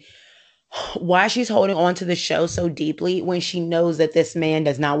understand why she's holding on to the show so deeply when she knows that this man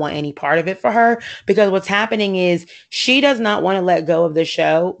does not want any part of it for her. Because what's happening is she does not want to let go of the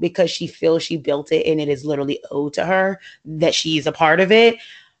show because she feels she built it and it is literally owed to her that she's a part of it.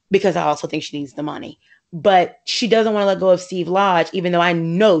 Because I also think she needs the money. But she doesn't want to let go of Steve Lodge, even though I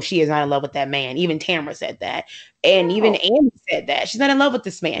know she is not in love with that man. Even Tamara said that. And even No. Andy said that. She's not in love with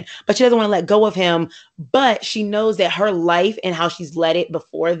this man, but she doesn't want to let go of him. But she knows that her life and how she's led it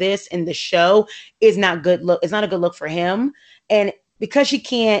before this in the show is not good look. It's not a good look for him. And because she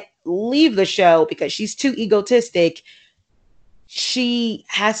can't leave the show because she's too egotistic, she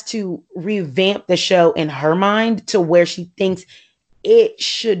has to revamp the show in her mind to where she thinks it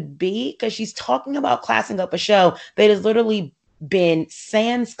should be, because she's talking about classing up a show that has literally been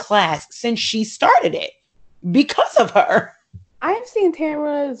sans class since she started it because of her. I've seen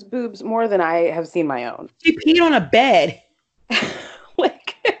Tamara's boobs more than I have seen my own. She peed on a bed.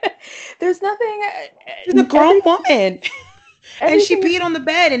 Like, there's nothing. She's a grown woman. And she everything peed on the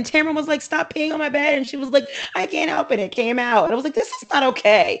bed, and Tamara was like, "Stop peeing on my bed." And she was like, "I can't help it. It came out." And I was like, "This is not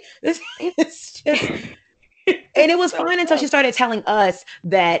okay. This is just." And it was so fine until she started telling us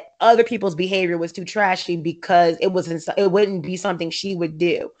that other people's behavior was too trashy because it wouldn't be something she would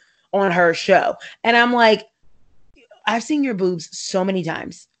do on her show. And I'm like, I've seen your boobs so many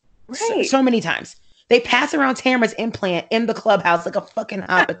times. right. So many times. They pass around Tamara's implant in the clubhouse like a fucking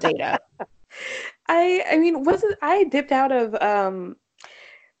hot potato. I mean, wasn't I dipped out of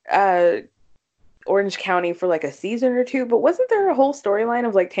uh Orange County for like a season or two, but wasn't there a whole storyline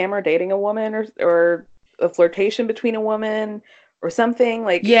of like Tamara dating a woman or a flirtation between a woman or something?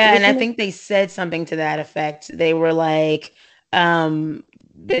 Like, Yeah, and I wasn't it? think they said something to that effect. They were like,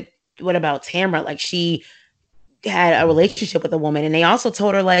 but what about Tamara? Like she had a relationship with a woman, and they also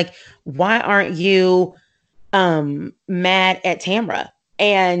told her, like, why aren't you mad at Tamara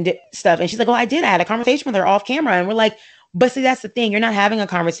and stuff? And she's like, well, I did. I had a conversation with her off camera. And we're like, but see, that's the thing. You're not having a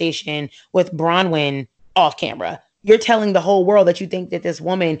conversation with Bronwyn off camera. You're telling the whole world that you think that this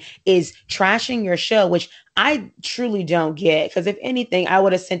woman is trashing your show, which I truly don't get. Because if anything, I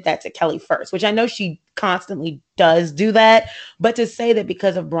would have sent that to Kelly first, which I know she constantly does do that. But to say that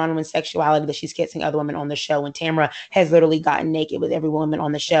because of Bronwyn's sexuality that she's kissing other women on the show, and Tamara has literally gotten naked with every woman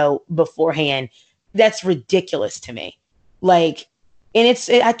on the show beforehand, that's ridiculous to me. Like, and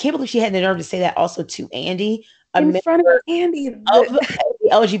I can't believe she had the nerve to say that also to Andy, a In member front of Andy, of the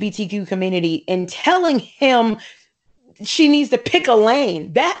LGBTQ community, and telling him she needs to pick a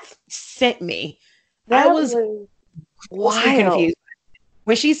lane. That sent me. I that was was grossly wild. confused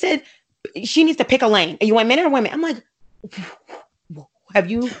when she said she needs to pick a lane. You want men or women? I'm like,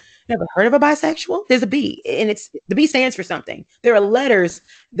 have you never heard of a bisexual? There's a B, and the B stands for something. There are letters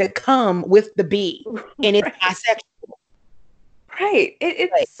that come with the B, and it's bisexual. Right.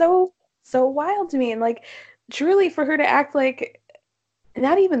 It's Like, so wild to me. And like, truly for her to act like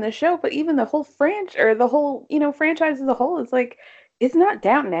not even the show, but even the whole franchise or the whole, you know, franchise as a whole is like, it's not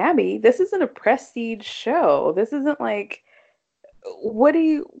Downton Abbey. This isn't a prestige show. This isn't like, what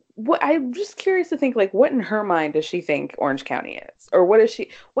I'm just curious to think, like, what in her mind does she think Orange County is? Or what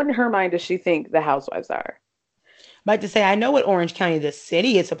in her mind does she think the housewives are? like to say, I know what Orange County, the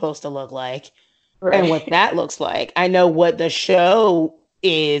city, is supposed to look like. and what that looks like. I know what the show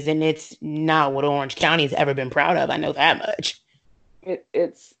is, and it's not what Orange County has ever been proud of. I know that much.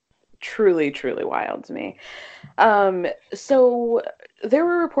 It's truly, truly wild to me. So there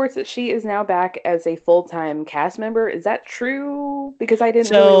were reports that she is now back as a full-time cast member. Is that true? Because I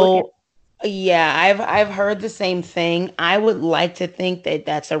didn't really look at. Yeah, I've heard the same thing. I would like to think that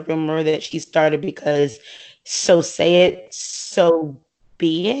that's a rumor that she started because so say it, so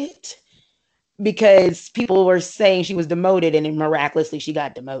be it. Because people were saying she was demoted and then miraculously she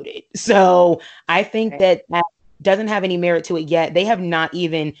got demoted. So I think that doesn't have any merit to it yet. They have not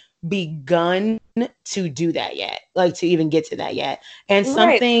even begun to do that yet, like to even get to that yet. And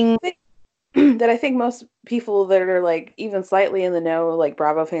something that I think most people that are like even slightly in the know, like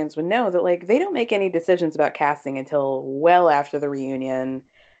Bravo fans would know that like they don't make any decisions about casting until well after the reunion,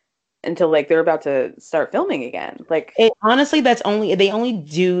 until like they're about to start filming again. Like honestly, they only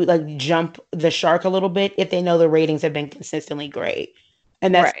do like jump the shark a little bit if they know the ratings have been consistently great.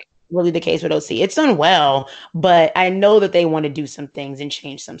 And that's really the case with OC. It's done well, but I know that they want to do some things and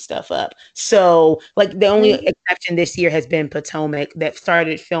change some stuff up. So like the only exception this year has been Potomac that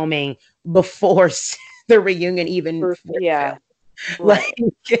started filming before the reunion even. Like,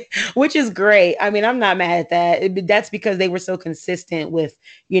 which is great. I mean, I'm not mad at that. That's because they were so consistent with,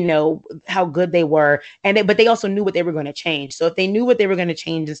 you know, how good they were. But they also knew what they were going to change. So if they knew what they were going to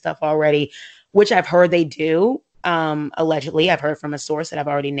change and stuff already, which I've heard they do, allegedly, I've heard from a source that I've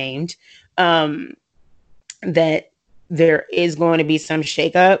already named, that there is going to be some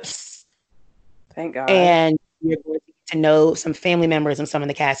shakeups. Thank God. And you're going to get to know some family members and some of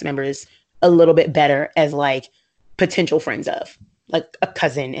the cast members a little bit better as like potential friends of, like a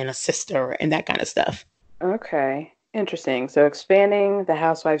cousin and a sister and that kind of stuff. Okay. Interesting. So expanding the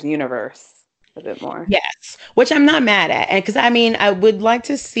Housewives universe a bit more. Yes. Which I'm not mad at. And because I mean, I would like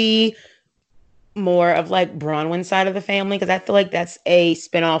to see more of like Bronwyn's side of the family, because I feel like that's a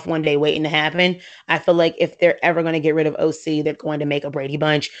spinoff one day waiting to happen. I feel like if they're ever going to get rid of OC, they're going to make a Brady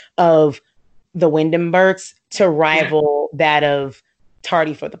Bunch of the Wyndham Burks to rival that of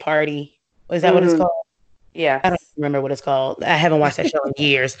Tardy for the Party. Is that what it's called? Yeah. I don't remember what it's called. I haven't watched that show in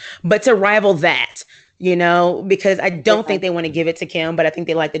years. But to rival that, you know, because I don't think they want to give it to Kim, but I think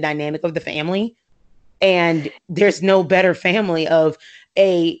they like the dynamic of the family. And there's no better family of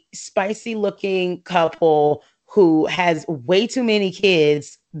a spicy looking couple who has way too many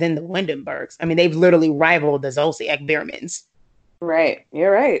kids than the Wyndham Burks. I mean, they've literally rivaled the Zolciak Biermans. Right.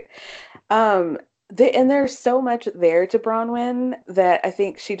 You're right. And there's so much there to Bronwyn that I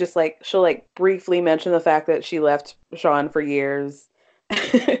think she'll briefly mention the fact that she left Sean for years.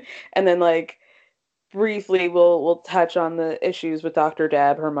 And then like briefly we'll touch on the issues with Dr.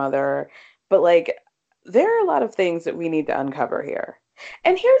 Deb, her mother. But like there are a lot of things that we need to uncover here.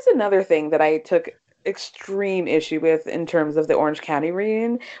 And here's another thing that I took extreme issue with in terms of the Orange County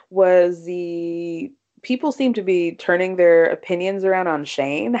reunion was the people seem to be turning their opinions around on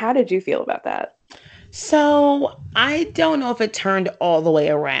Shane. How did you feel about that? So I don't know if it turned all the way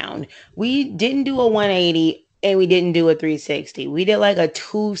around. We didn't do a 180 and we didn't do a 360. We did like a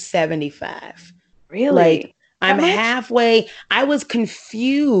 275. Really? Like I'm halfway. I was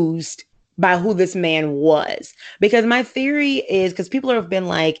confused by who this man was, because my theory is, because people have been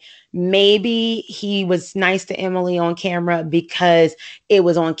like, maybe he was nice to Emily on camera because it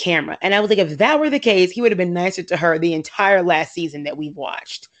was on camera. And I was like, if that were the case, he would have been nicer to her the entire last season that we've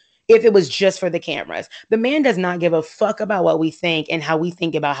watched. If it was just for the cameras. The man does not give a fuck about what we think and how we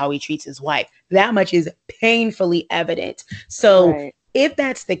think about how he treats his wife. That much is painfully evident. So if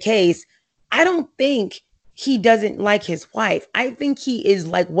that's the case, I don't think he doesn't like his wife. I think he is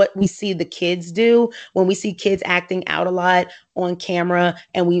like what we see the kids do when we see kids acting out a lot on camera.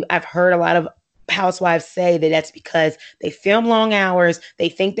 And I've heard a lot of housewives say that that's because they film long hours. They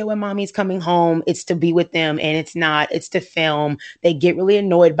think that when mommy's coming home, it's to be with them, and it's not. It's to film. They get really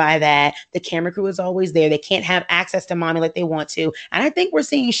annoyed by that. The camera crew is always there. They can't have access to mommy like they want to. And I think we're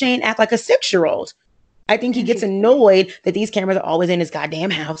seeing Shane act like a 6-year-old. I think he gets annoyed that these cameras are always in his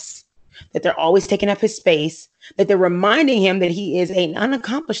goddamn house, that they're always taking up his space, that they're reminding him that he is an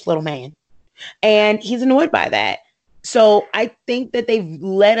unaccomplished little man. And he's annoyed by that. So I think that they've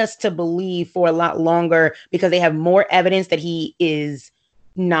led us to believe for a lot longer because they have more evidence that he is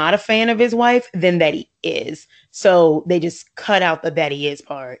not a fan of his wife than that he is. So they just cut out the that he is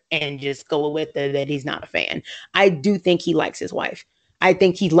part and just go with the that he's not a fan. I do think he likes his wife. I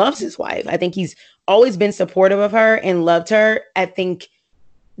think he loves his wife. I think he's always been supportive of her and loved her. I think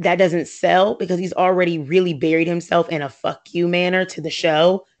that doesn't sell because he's already really buried himself in a fuck you manner to the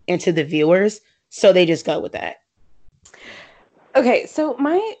show and to the viewers. So they just go with that. Okay, so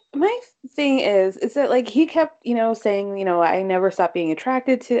my thing is that like he kept, saying, I never stopped being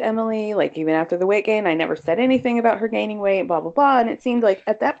attracted to Emily, like even after the weight gain, I never said anything about her gaining weight, blah blah blah. And it seemed like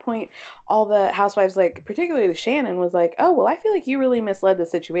at that point, all the housewives, like particularly Shannon, was like, oh well, I feel like you really misled the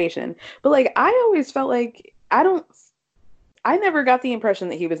situation. But like I always felt like I never got the impression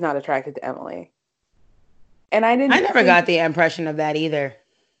that he was not attracted to Emily, and I never got the impression of that either.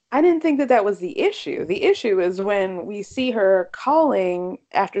 I didn't think that that was the issue. The issue is when we see her calling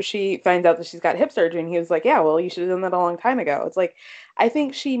after she finds out that she's got hip surgery, and he was like, yeah, well, you should have done that a long time ago. It's like, I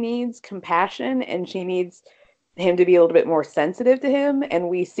think she needs compassion and she needs him to be a little bit more sensitive to him. And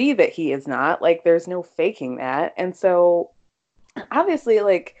we see that he is not. Like, there's no faking that. And so, obviously,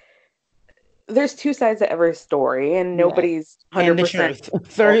 like, there's two sides to every story, and nobody's 100%. And the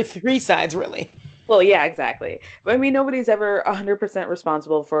truth. Three sides, really. Well, yeah, exactly. But I mean, nobody's ever 100%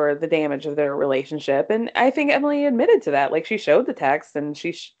 responsible for the damage of their relationship. And I think Emily admitted to that. Like, she showed the text and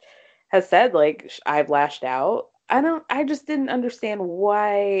she has said, like, I've lashed out. I just didn't understand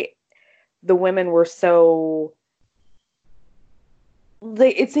why the women were so,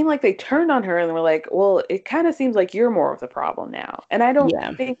 it seemed like they turned on her and were like, well, it kind of seems like you're more of the problem now. And I don't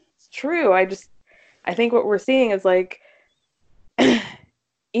think it's true. I think what we're seeing is like,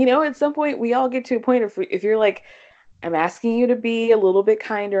 at some point we all get to a point if you're like, I'm asking you to be a little bit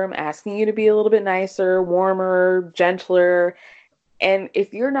kinder, I'm asking you to be a little bit nicer, warmer, gentler. And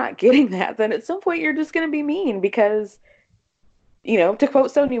if you're not getting that, then at some point you're just going to be mean because, to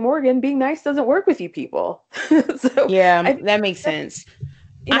quote Sonia Morgan, being nice doesn't work with you people. So yeah, that makes sense.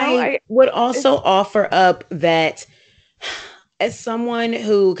 I would also offer up that as someone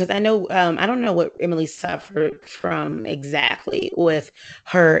who, because I know, I don't know what Emily suffered from exactly with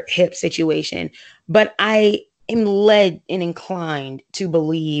her hip situation, but I am led and inclined to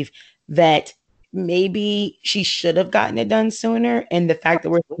believe that maybe she should have gotten it done sooner. And the fact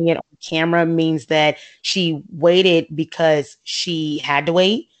that we're seeing it on camera means that she waited because she had to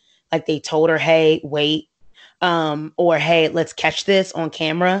wait. Like they told her, hey, wait, or hey, let's catch this on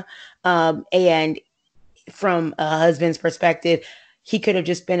camera. And from a husband's perspective, he could have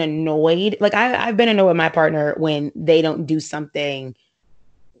just been annoyed. Like I've been annoyed with my partner when they don't do something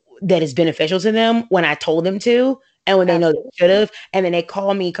that is beneficial to them when I told them to, and when they know they should have, and then they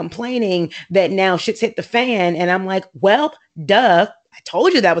call me complaining that now shit's hit the fan, and I'm like, well, duh. I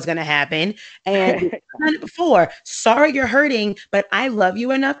told you that was going to happen. And we've done it before. Sorry you're hurting, but I love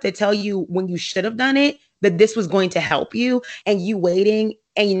you enough to tell you when you should have done it, that this was going to help you, and you waiting,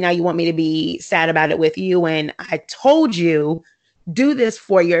 and now you want me to be sad about it with you. And I told you, do this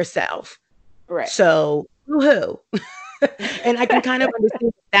for yourself. Right. So, woohoo. And I can kind of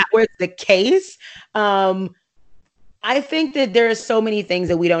understand if that was the case. I think that there are so many things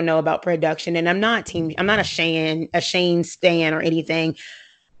that we don't know about production, and I'm not a Shane stan or anything.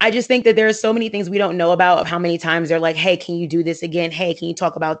 I just think that there are so many things we don't know about, of how many times they're like, hey, can you do this again? Hey, can you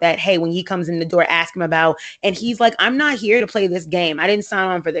talk about that? Hey, when he comes in the door, ask him about, and he's like, I'm not here to play this game. I didn't sign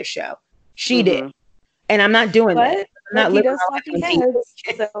on for this show. She did. And I'm not doing that. I'm not he does talking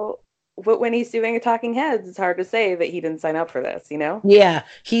heads. But when he's doing a talking heads, it's hard to say that he didn't sign up for this, Yeah,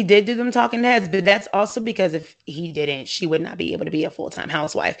 he did do them talking heads, but that's also because if he didn't, she would not be able to be a full-time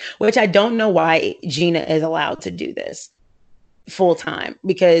housewife, which I don't know why Gina is allowed to do this full-time,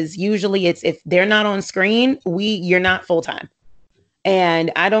 because usually it's if they're not on screen, you're not full-time.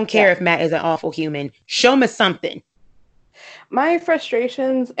 And I don't care if Matt is an awful human. Show me something. My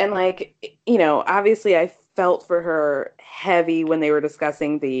frustrations, and obviously I felt for her heavy when they were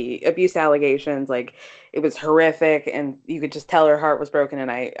discussing the abuse allegations. Like, it was horrific, and you could just tell her heart was broken,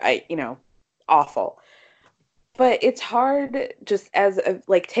 and I awful. But it's hard just as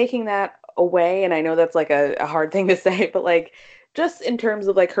taking that away, and I know that's like a hard thing to say, but like just in terms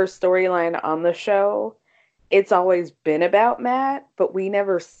of like her storyline on the show, it's always been about Matt, but we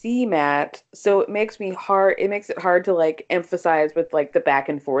never see Matt. So it makes it hard to like emphasize with like the back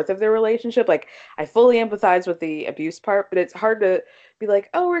and forth of their relationship. Like, I fully empathize with the abuse part, but it's hard to be like,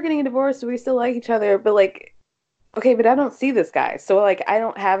 oh, we're getting a divorce, do we still like each other? But like, okay, but I don't see this guy. So like, I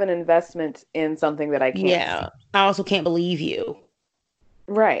don't have an investment in something that I can't see. I also can't believe you.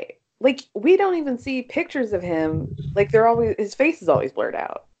 Right. Like, we don't even see pictures of him. Like, his face is always blurred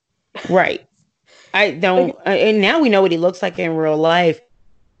out. Right. I don't, and now we know what he looks like in real life.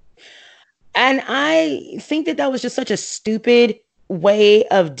 And I think that was just such a stupid way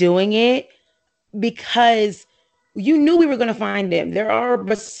of doing it, because you knew we were going to find him. There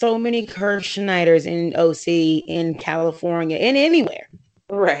are so many Kurt Schneiders in OC, in California, and anywhere.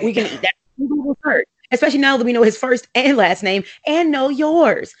 Right. We can, that's Google search, especially now that we know his first and last name and know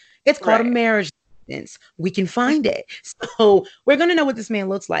yours. It's called a marriage. accents, we can find it. So we're going to know what this man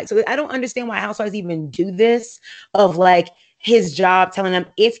looks like. So I don't understand why housewives even do this of like his job telling them,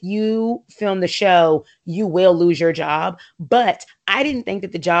 if you film the show, you will lose your job. But I don't think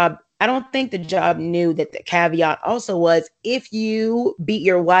the job knew that the caveat also was, if you beat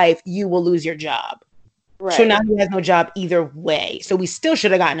your wife, you will lose your job. Right. So now he has no job either way. So we still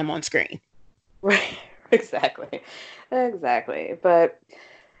should have gotten him on screen. Right. Exactly. But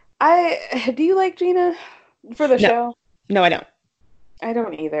do you like Gina for the show? No, I don't. I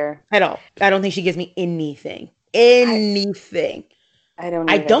don't either. At all. I don't think she gives me anything. I don't either.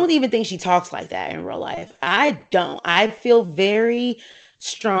 I don't even think she talks like that in real life. I don't. I feel very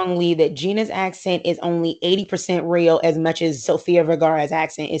strongly that Gina's accent is only 80% real, as much as Sofia Vergara's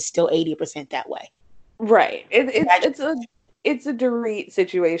accent is still 80% that way. Right. It's a Dorit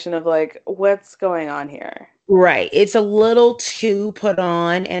situation of like, what's going on here? Right. It's a little too put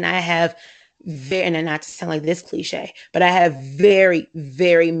on, and I have and not to sound like this cliche, but I have very,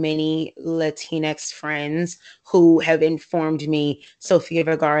 very many Latinx friends who have informed me Sofia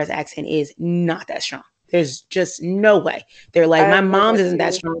Vergara's accent is not that strong. There's just no way. They're like, my mom's isn't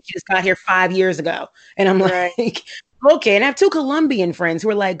that strong. She just got here 5 years ago. And I'm like, okay. And I have 2 Colombian friends who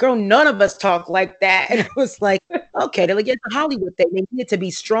are like, girl, none of us talk like that. And I was like, okay. They're like, it's a Hollywood thing. They need it to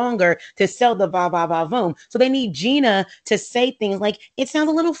be stronger to sell the va va va voom. So they need Gina to say things like, it sounds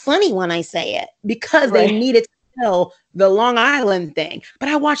a little funny when I say it, because they need it to sell the Long Island thing. But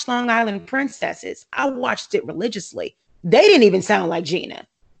I watched Long Island Princesses. I watched it religiously. They didn't even sound like Gina.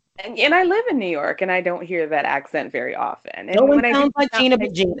 And I live in New York, and I don't hear that accent very often. And no one sounds like Gina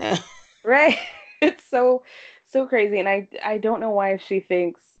but Gina. Right. It's so crazy. And I don't know why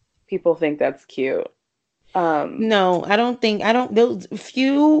people think that's cute. No, I don't. Those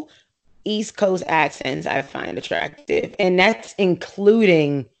few East Coast accents I find attractive. And that's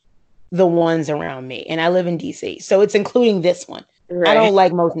including the ones around me. And I live in DC. So it's including this one. Right. I don't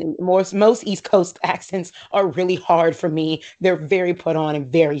like most East Coast accents are really hard for me. They're very put on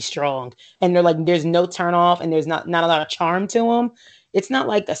and very strong. And they're like, there's no turn off and there's not a lot of charm to them. It's not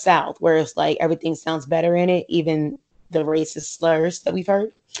like the South where it's like everything sounds better in it, even the racist slurs that we've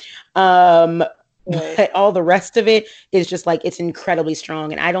heard. But all the rest of it is just like, it's incredibly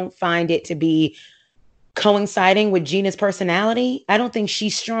strong. And I don't find it to be coinciding with Gina's personality. I don't think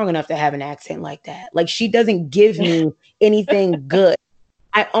she's strong enough to have an accent like that. Like, she doesn't give me anything good.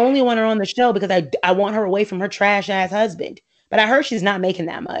 I only want her on the show because I want her away from her trash ass husband. But I heard she's not making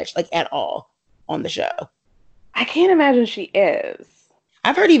that much, like, at all on the show. I can't imagine she is.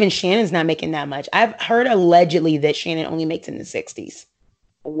 I've heard even Shannon's not making that much. I've heard allegedly that Shannon only makes in the 60s.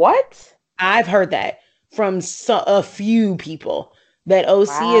 What? I've heard that from a few people, that OC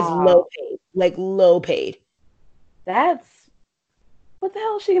is low paid, like low paid. What the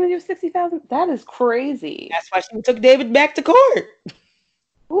hell is she going to do 60,000? That is crazy. That's why she took David back to court.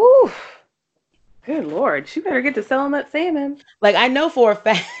 Ooh. Good Lord. She better get to selling that salmon. Like, I know for a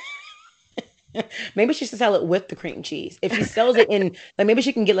fact. Maybe she should sell it with the cream cheese. If she sells it in, like, maybe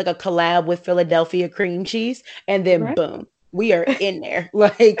she can get like a collab with Philadelphia cream cheese, and then boom, we are in there.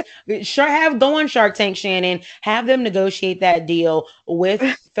 Like, go on Shark Tank, Shannon. Have them negotiate that deal with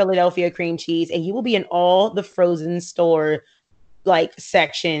Philadelphia cream cheese, and you will be in all the frozen store like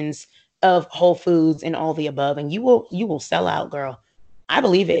sections of Whole Foods and all the above, and you will sell out, girl. I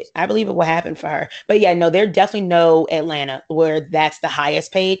believe it. I believe it will happen for her. But yeah, no, there definitely no Atlanta where that's the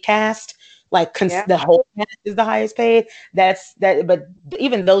highest paid cast. Like, the whole cast is the highest paid. That's that. But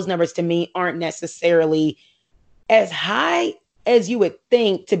even those numbers to me aren't necessarily as high as you would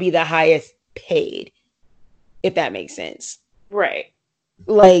think to be the highest paid, if that makes sense. Right.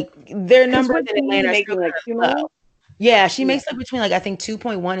 Like, their numbers in Atlanta are still like $2 million. Yeah, she makes like between like I think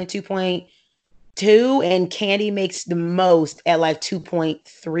 2.1 and 2.2, and Candy makes the most at like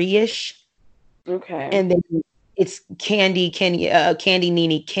 2.3-ish. Okay. And then it's Candy,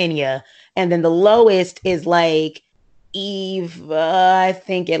 Nene, Kenya. And then the lowest is like Eve, I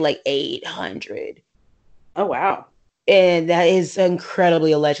think at like 800. Oh, wow. And that is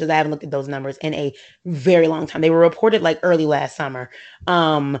incredibly alleged, because I haven't looked at those numbers in a very long time. They were reported like early last summer.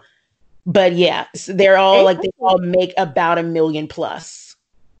 But yeah, so they're all like, they all make about $1 million plus.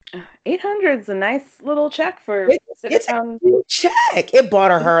 800 is a nice little check for it's a huge check. It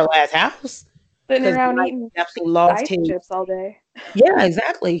bought her last house. Sitting around eating ice chips all day. Yeah,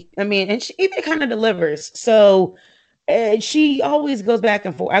 exactly. I mean, and she even kind of delivers. So she always goes back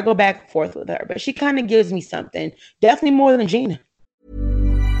and forth. I go back and forth with her, but she kind of gives me something. Definitely more than Gina.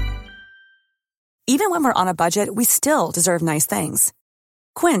 Even when we're on a budget, we still deserve nice things.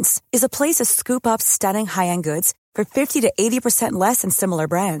 Quince is a place to scoop up stunning high-end goods for 50 to 80% less than similar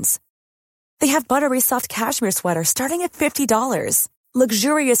brands. They have buttery soft cashmere sweaters starting at $50,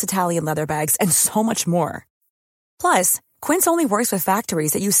 luxurious Italian leather bags, and so much more. Plus, Quince only works with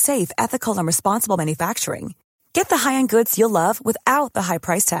factories that use safe, ethical, and responsible manufacturing. Get the high-end goods you'll love without the high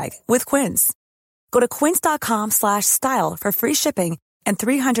price tag with Quince. Go to quince.com/style for free shipping and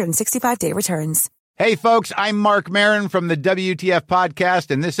 365-day returns. Hey, folks, I'm Mark Maron from the WTF Podcast,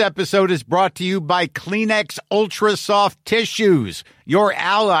 and this episode is brought to you by Kleenex Ultra Soft Tissues, your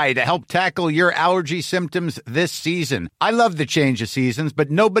ally to help tackle your allergy symptoms this season. I love the change of seasons,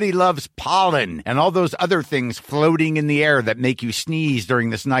 but nobody loves pollen and all those other things floating in the air that make you sneeze during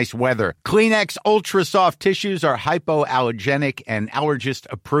this nice weather. Kleenex Ultra Soft Tissues are hypoallergenic and allergist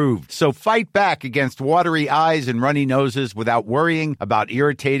approved, so fight back against watery eyes and runny noses without worrying about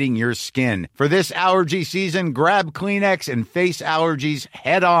irritating your skin. For this allergy season, grab Kleenex and face allergies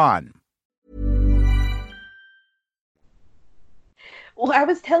head on. Well, I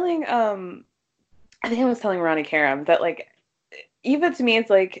was telling, I think I was telling Ronnie Karam that, like, Eva to me, it's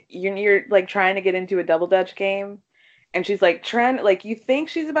like you're like trying to get into a double dutch game, and she's like like you think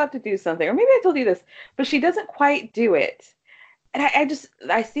she's about to do something, or maybe I told you this, but she doesn't quite do it, and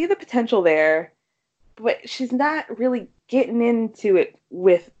I see the potential there, but she's not really getting into it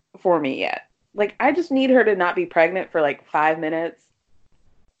for me yet. Like, I just need her to not be pregnant for like 5 minutes.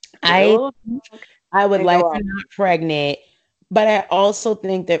 I would like her not pregnant. But I also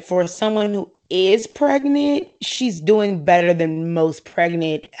think that for someone who is pregnant, she's doing better than most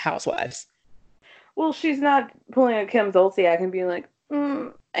pregnant housewives. Well, she's not pulling a Kim Zolciak and being like,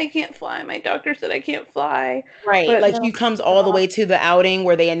 I can't fly. My doctor said I can't fly. Right. But like, she comes all the way to the outing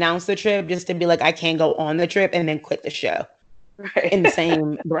where they announce the trip just to be like, I can't go on the trip, and then quit the show. Right. In the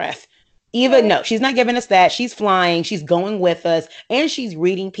same breath. Eva, no, she's not giving us that. She's flying. She's going with us, and she's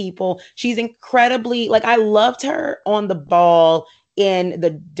reading people. She's incredibly, like, I loved her on the ball in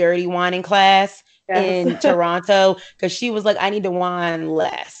the dirty whining class in Toronto, because she was like, I need to whine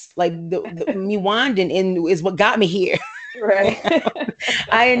less. Like, me whining is what got me here. Right.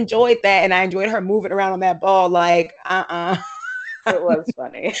 I enjoyed that, and I enjoyed her moving around on that ball like, It was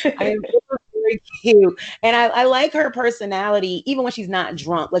funny. It was very cute. And I like her personality, even when she's not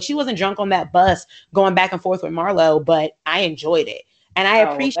drunk. Like, she wasn't drunk on that bus going back and forth with Marlo, but I enjoyed it. And I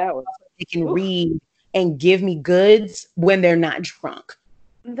appreciate that they can read and give me goods when they're not drunk.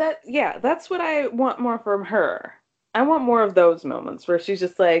 That's what I want more from her. I want more of those moments where she's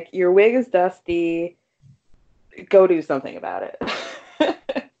just like, your wig is dusty, go do something about it.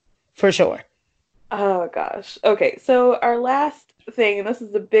 For sure. Oh gosh. Okay, so our last thing, and this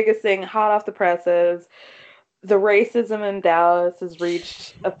is the biggest thing, hot off the presses, the racism in Dallas has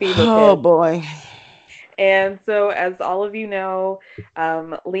reached a fever pitch. Oh boy. And so, as all of you know,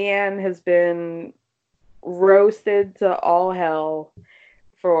 Leanne has been roasted to all hell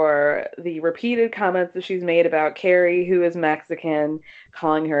for the repeated comments that she's made about Carrie, who is Mexican,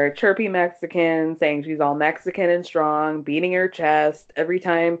 calling her a chirpy Mexican, saying she's all Mexican and strong, beating her chest. Every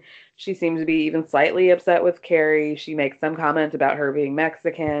time she seems to be even slightly upset with Carrie, she makes some comment about her being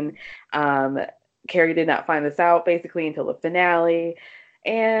Mexican. Carrie did not find this out basically until the finale.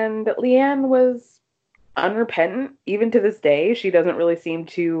 And Leanne was unrepentant. Even to this day, she doesn't really seem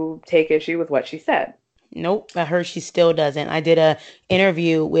to take issue with what she said. Nope, I heard she still doesn't. I did a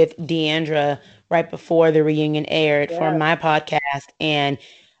interview with Deandra right before the reunion aired for my podcast, and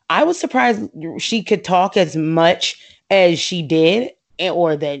I was surprised she could talk as much as she did,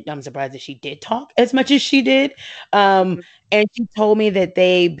 or that I'm surprised that she did talk as much as she did. And she told me that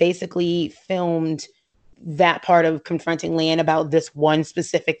they basically filmed that part of confronting Leanne about this one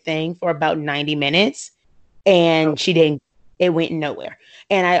specific thing for about 90 minutes, and it went nowhere.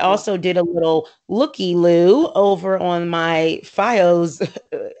 And I also did a little looky-loo over on my FIOS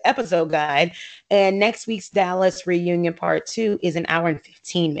episode guide. And next week's Dallas reunion part 2 is 1 hour and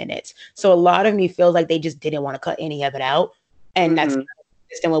 15 minutes. So a lot of me feels like they just didn't want to cut any of it out. And that's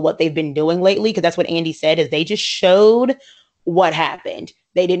consistent with what they've been doing lately, because that's what Andy said, is they just showed what happened.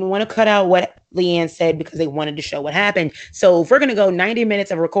 They didn't want to cut out what Leanne said because they wanted to show what happened. So if we're going to go 90 minutes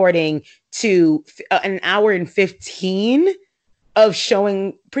of recording to 1 hour and 15 of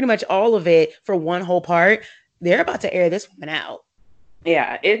showing pretty much all of it for one whole part, they're about to air this one out.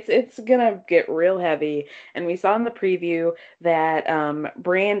 Yeah, it's gonna get real heavy. And we saw in the preview that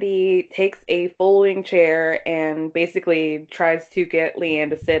Brandy takes a folding chair and basically tries to get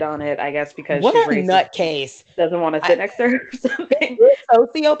Leanne to sit on it, I guess, because what a nutcase. Doesn't want to sit next to her or something.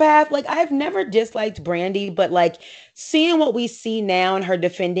 Sociopath. Like, I've never disliked Brandy, but like seeing what we see now and her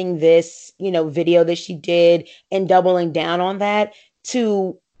defending this, video that she did and doubling down on that,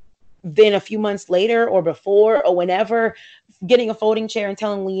 to then a few months later or before or whenever getting a folding chair and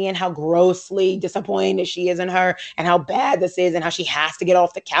telling Leanne how grossly disappointed she is in her and how bad this is and how she has to get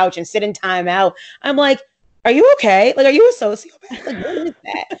off the couch and sit in timeout. I'm like, are you okay? Like, are you a sociopath? Like, what is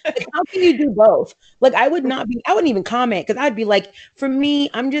that? Like, how can you do both? Like, I wouldn't even comment because I'd be like, for me,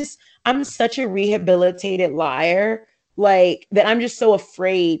 I'm such a rehabilitated liar, like that I'm just so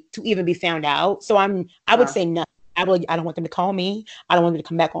afraid to even be found out. So I would say nothing. I don't want them to call me. I don't want them to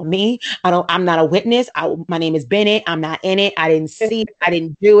come back on me. I'm not a witness. My name is Bennett. I'm not in it. I didn't see it. I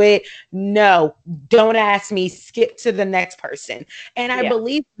didn't do it. No, don't ask me. Skip to the next person. And I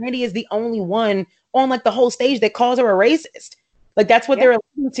believe Brandy is the only one on like the whole stage that calls her a racist. Like that's what they're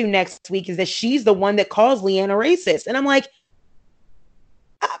alluding to next week, is that she's the one that calls Leanne a racist. And I'm like,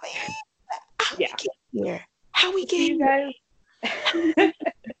 how we get here?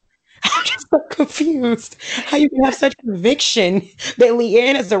 I'm just so confused how you can have such conviction that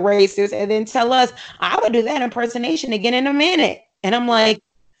Leanne is a racist and then tell us, I would do that impersonation again in a minute. And I'm like,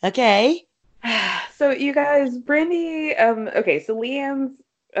 okay. So you guys, Brandy, so Leanne's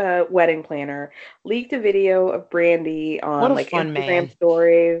wedding planner leaked a video of Brandy on like Instagram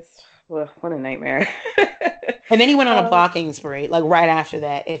stories. Ugh, what a nightmare. And then he went on a blocking spree, like right after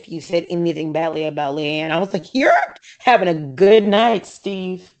that. If you said anything badly about Leanne, I was like, you're having a good night,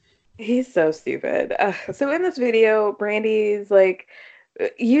 Steve. He's so stupid. So in this video, Brandy's like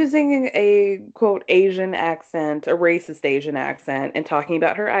using a quote Asian accent, a racist Asian accent, and talking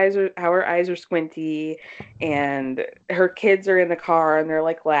about how her eyes are squinty, and her kids are in the car and they're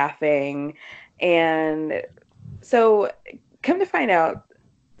like laughing. And so come to find out,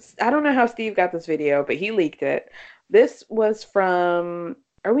 I don't know how Steve got this video, but he leaked it. This was from,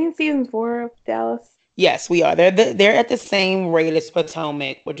 are we in season 4 of Dallas? Yes, we are. They're at the same rate as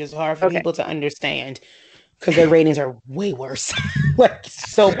Potomac, which is hard for people to understand because their ratings are way worse. Like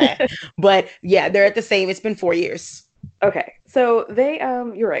so bad. But yeah, they're at the same. It's been 4 years. Okay. So they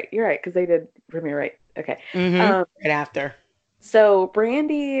you're right, because they did premiere right. Okay. Right after. So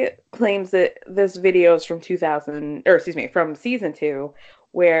Brandy claims that this video is from from season 2,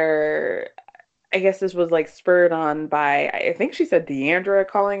 where I guess this was like spurred on by, I think she said Deandra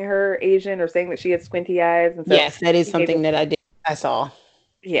calling her Asian or saying that she had squinty eyes. And so yes, that is something that I saw.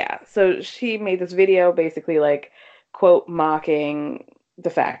 Yeah. So she made this video basically like, quote, mocking the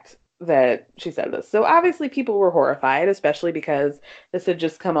fact that she said this. So obviously people were horrified, especially because this had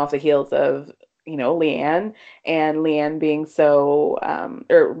just come off the heels of, Leanne, and Leanne being so,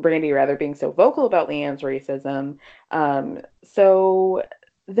 or Brandy rather being so vocal about Leanne's racism. So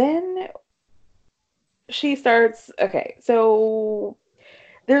then she starts, so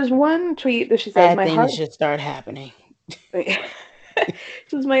there's one tweet that she said, my heart should start happening. She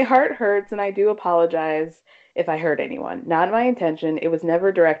says, my heart hurts and I do apologize if I hurt anyone. Not my intention. It was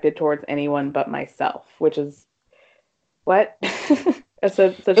never directed towards anyone but myself, which is what?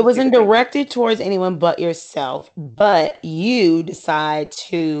 It wasn't directed towards anyone but yourself, but you decide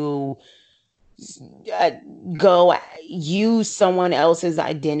to go use someone else's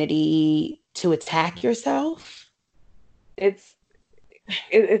identity to attack yourself. It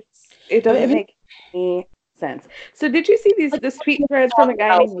doesn't make any sense. So did you see this tweet threads from a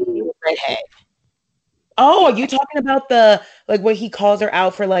guy named Redhead? Oh, are you talking about the where he calls her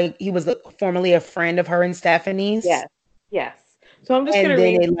out for he was formerly a friend of her and Stephanie's? Yes. So I'm just gonna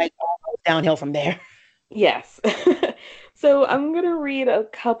read it downhill from there. Yes. So I'm gonna read a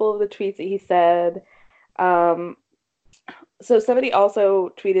couple of the tweets that he said. So somebody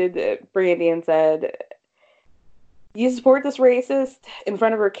also tweeted Brandy and said, "You support this racist in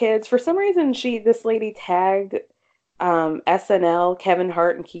front of her kids." For some reason, this lady tagged SNL, Kevin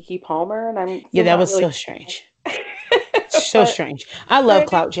Hart, and Keke Palmer, and that was so strange. So strange. I love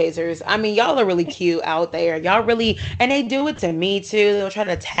clout chasers. I mean, y'all are really cute out there. Y'all really, and they do it to me too. They'll try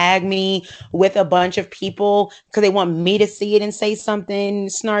to tag me with a bunch of people because they want me to see it and say something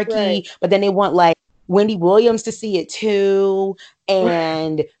snarky, but then they want Wendy Williams to see it too,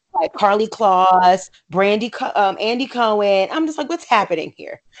 and Carly Claus, Andy Cohen. I'm just like, what's happening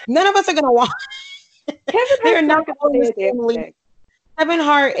here? None of us are gonna watch. They're not going. Kevin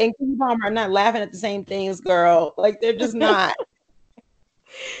Hart and Keke Palmer are not laughing at the same things, girl. They're just not.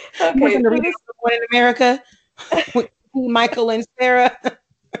 Okay, so in America with Michael and Sarah.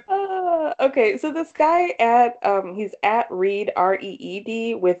 Okay, so this guy he's at Reed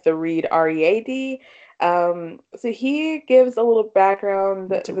REED with the Reed READ. So he gives a little background.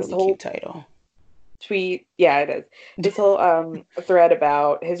 That's a really cute title. Tweet, yeah, it is. This whole thread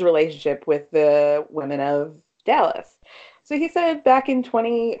about his relationship with the women of Dallas. So he said back in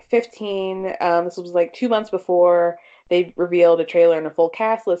 2015, this was 2 months before they revealed a trailer and a full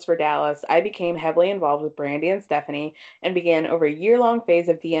cast list for Dallas, I became heavily involved with Brandy and Stephanie and began over a year-long phase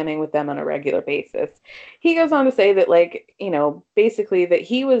of DMing with them on a regular basis. He goes on to say that, like, you know, basically that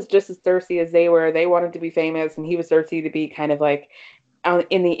he was just as thirsty as they were. They wanted to be famous, and he was thirsty to be kind of like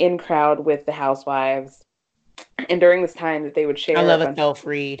in the in crowd with the housewives. And during this time that they would share... I love a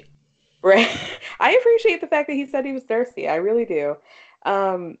self-read. Right. I appreciate the fact that he said he was thirsty. I really do.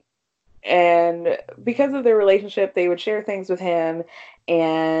 And because of their relationship, they would share things with him.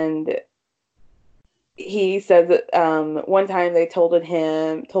 And he said that one time they told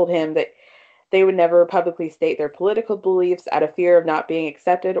him that they would never publicly state their political beliefs out of fear of not being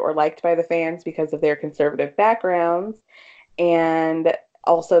accepted or liked by the fans because of their conservative backgrounds. And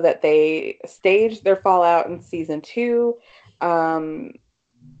also that they staged their fallout in season 2.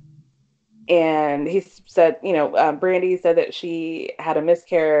 And he said, you know, Brandy said that she had a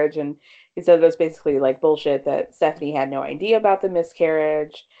miscarriage, and he said it was basically like bullshit, that Stephanie had no idea about the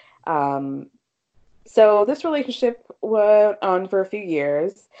miscarriage. So this relationship went on for a few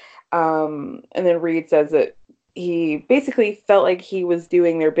years. And then Reed says that he basically felt like he was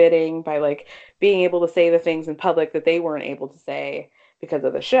doing their bidding by like being able to say the things in public that they weren't able to say because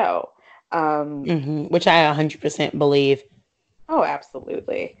of the show. Which I 100% believe. Oh,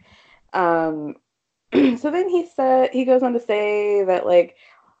 absolutely. So then he goes on to say that, like,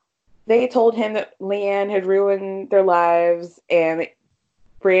 they told him that Leanne had ruined their lives, and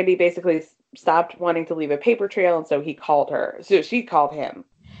Brandy basically stopped wanting to leave a paper trail, and so he called her. So she called him.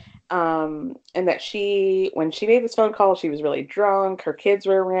 And that when she made this phone call, she was really drunk, her kids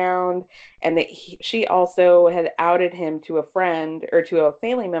were around, and that she also had outed him to a friend or to a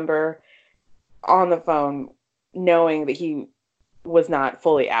family member on the phone, knowing that he was not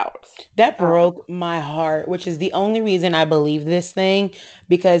fully out. That broke my heart, which is the only reason I believe this thing,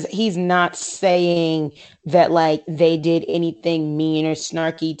 because he's not saying that like they did anything mean or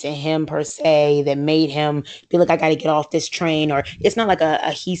snarky to him per se that made him be like, I got to get off this train. Or it's not like a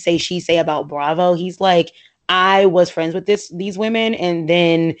he say, she say about Bravo. He's like, I was friends with these women, and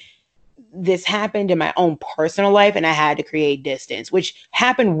then this happened in my own personal life, and I had to create distance, which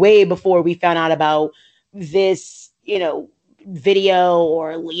happened way before we found out about this, you know, video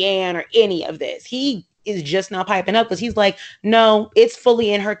or Leanne or any of this. He is just not piping up because he's like, no, it's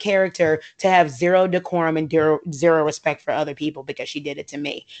fully in her character to have zero decorum and zero respect for other people because she did it to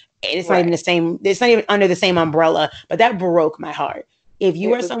me. And it's not even the same. It's not even under the same umbrella, but that broke my heart. If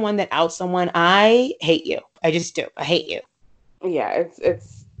you are someone that outs someone, I hate you. I just do. I hate you. Yeah,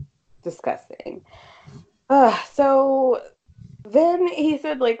 it's disgusting. So then he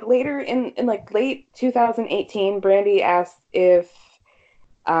said, like, later in like late 2018, Brandy asked if,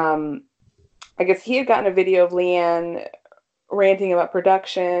 I guess he had gotten a video of Leanne ranting about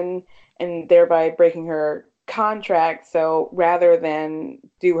production and thereby breaking her contract. So rather than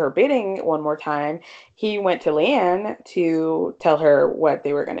do her bidding one more time, he went to Leanne to tell her what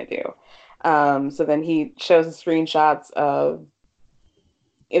they were going to do. So then he shows the screenshots of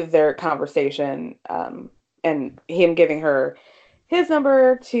their conversation, and him giving her his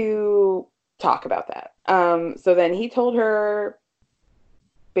number to talk about that. So then he told her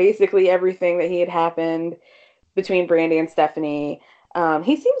basically everything that had happened between Brandy and Stephanie.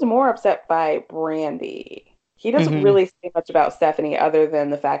 He seems more upset by Brandy. He doesn't really say much about Stephanie other than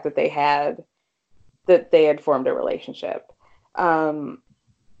the fact that they had formed a relationship. And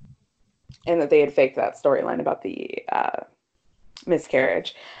that they had faked that storyline about the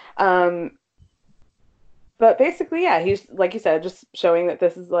miscarriage. But basically, yeah, he's, like you said, just showing that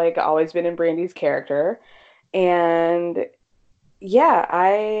this is like always been in Brandy's character. And yeah,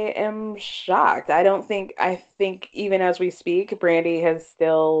 I am shocked. I think even as we speak, Brandy has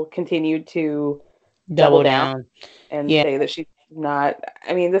still continued to double down and say that she's not.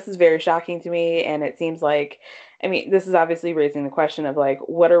 I mean, this is very shocking to me. And it seems like, I mean, this is obviously raising the question of like,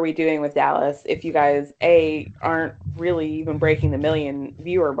 what are we doing with Dallas if you guys, aren't really even breaking the 1 million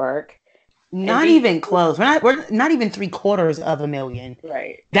viewer mark? Not even close. We're not even 750,000 million.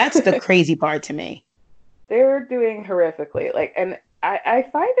 Right. That's the crazy part to me. They're doing horrifically. Like, and I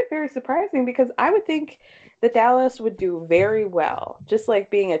find it very surprising because I would think that Dallas would do very well. Just like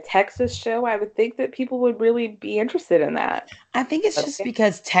being a Texas show, I would think that people would really be interested in that. I think it's just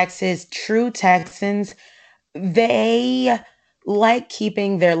because true Texans, they like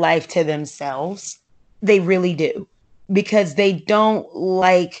keeping their life to themselves. They really do. Because they don't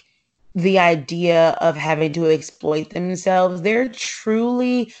like the idea of having to exploit themselves. They're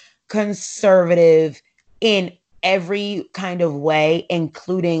truly conservative in every kind of way,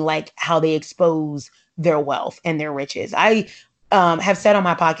 including like how they expose their wealth and their riches. have said on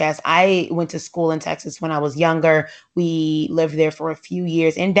my podcast, I went to school in Texas when I was younger. We lived there for a few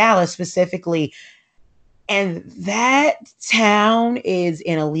years in Dallas specifically. And that town is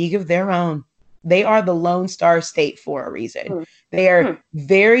in a league of their own. They are the Lone Star State for a reason. They are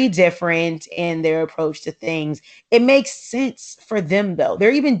very different in their approach to things. It makes sense for them, though.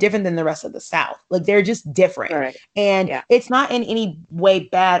 They're even different than the rest of the South. Like, they're just different. Right. And it's not in any way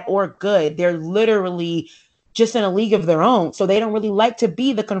bad or good. They're literally just in a league of their own. So they don't really like to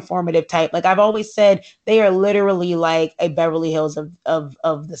be the conformative type. Like I've always said, they are literally like a Beverly Hills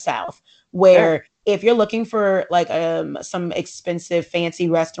of the South, where if you're looking for like some expensive fancy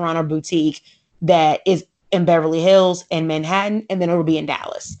restaurant or boutique that is in Beverly Hills and Manhattan, and then it will be in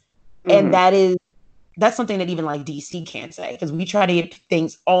Dallas. And that's something that even like DC can't say, because we try to get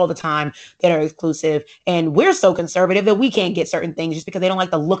things all the time that are exclusive, and we're so conservative that we can't get certain things just because they don't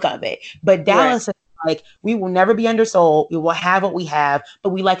like the look of it. But Dallas is like, we will never be undersold. We will have what we have, but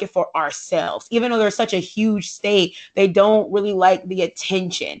we like it for ourselves. Even though they're such a huge state, they don't really like the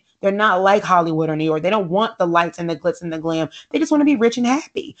attention. They're not like Hollywood or New York. They don't want the lights and the glitz and the glam. They just want to be rich and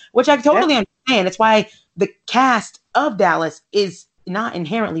happy, which I totally understand. It's why the cast of Dallas is not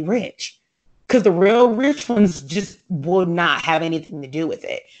inherently rich, because the real rich ones just would not have anything to do with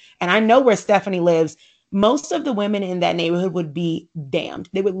it. And I know where Stephanie lives. Most of the women in that neighborhood would be damned.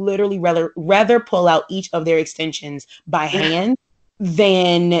 They would literally rather pull out each of their extensions by hand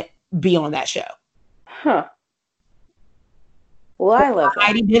than be on that show. Huh. Well, I love that.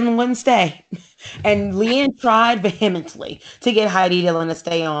 Heidi Dillon wouldn't stay. And Leanne tried vehemently to get Heidi Dillon to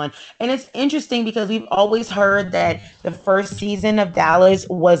stay on. And it's interesting because we've always heard that the first season of Dallas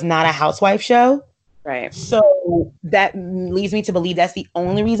was not a housewife show. Right. So that leads me to believe that's the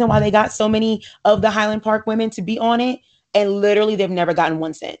only reason why they got so many of the Highland Park women to be on it. And literally they've never gotten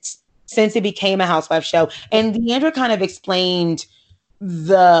one since it became a housewife show. And Deandra kind of explained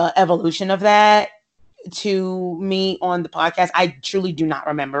the evolution of that to me on the podcast. I truly do not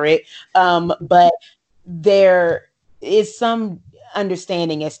remember it. But there is some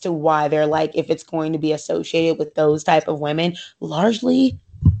understanding as to why they're like, if it's going to be associated with those type of women, largely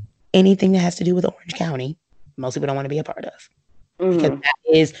anything that has to do with Orange County, most people don't want to be a part of. Because that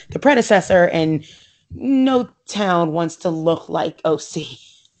is the predecessor, and no town wants to look like OC.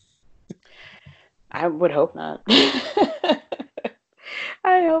 I would hope not. I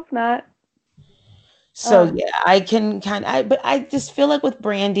hope not. So yeah, I can but I just feel like with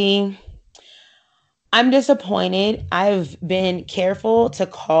Brandi, I'm disappointed. I've been careful to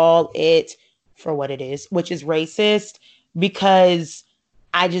call it for what it is, which is racist, because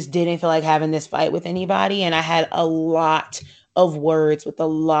I just didn't feel like having this fight with anybody. And I had a lot of words with a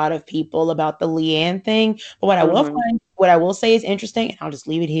lot of people about the Leanne thing. But what I will say is interesting, and I'll just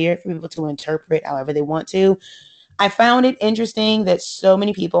leave it here for people to interpret however they want to. I found it interesting that so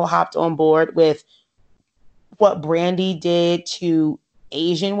many people hopped on board with what Brandi did to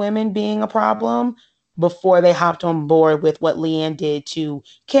Asian women being a problem before they hopped on board with what Leanne did to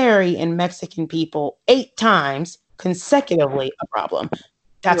Carrie and Mexican people 8 times consecutively a problem.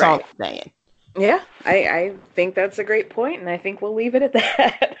 That's all I'm saying. Yeah, I think that's a great point, and I think we'll leave it at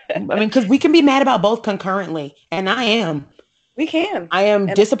that. I mean, because we can be mad about both concurrently, and I am. We can. I am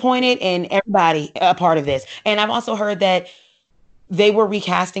disappointed in everybody a part of this. And I've also heard that they were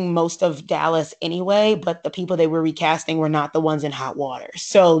recasting most of Dallas anyway, but the people they were recasting were not the ones in hot water.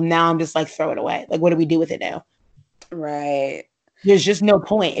 So now I'm just like, throw it away. Like, what do we do with it now? Right. There's just no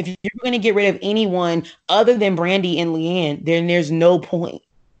point. If you're going to get rid of anyone other than Brandi and Leanne, then there's no point.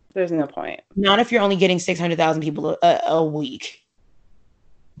 There's no point. Not if you're only getting 600,000 people a week.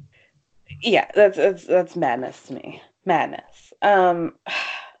 Yeah, that's madness to me. Madness.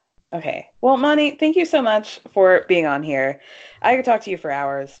 Okay. Well, Moni, thank you so much for being on here. I could talk to you for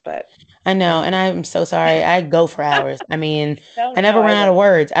hours, but I know, and I'm so sorry. I go for hours. I mean, I never run out of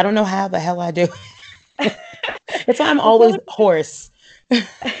words. I don't know how the hell I do. It's why I'm always hoarse.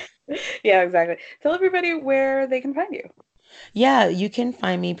 Yeah, exactly. Tell everybody where they can find you. Yeah, you can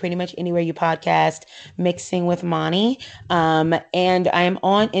find me pretty much anywhere you podcast, Mixing with Moni. And I am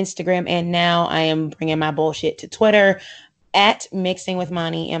on Instagram, and now I am bringing my bullshit to Twitter at Mixing with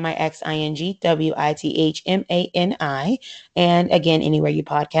Moni, MixingWithMani. And again, anywhere you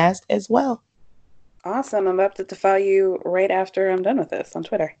podcast as well. Awesome. I'm about to follow you right after I'm done with this on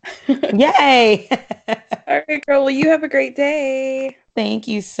Twitter. Yay! All right, girl. Well, you have a great day. Thank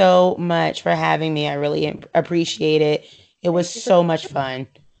you so much for having me. I really appreciate it. It was so much fun.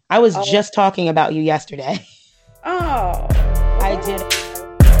 I was just talking about you yesterday. Oh. I did.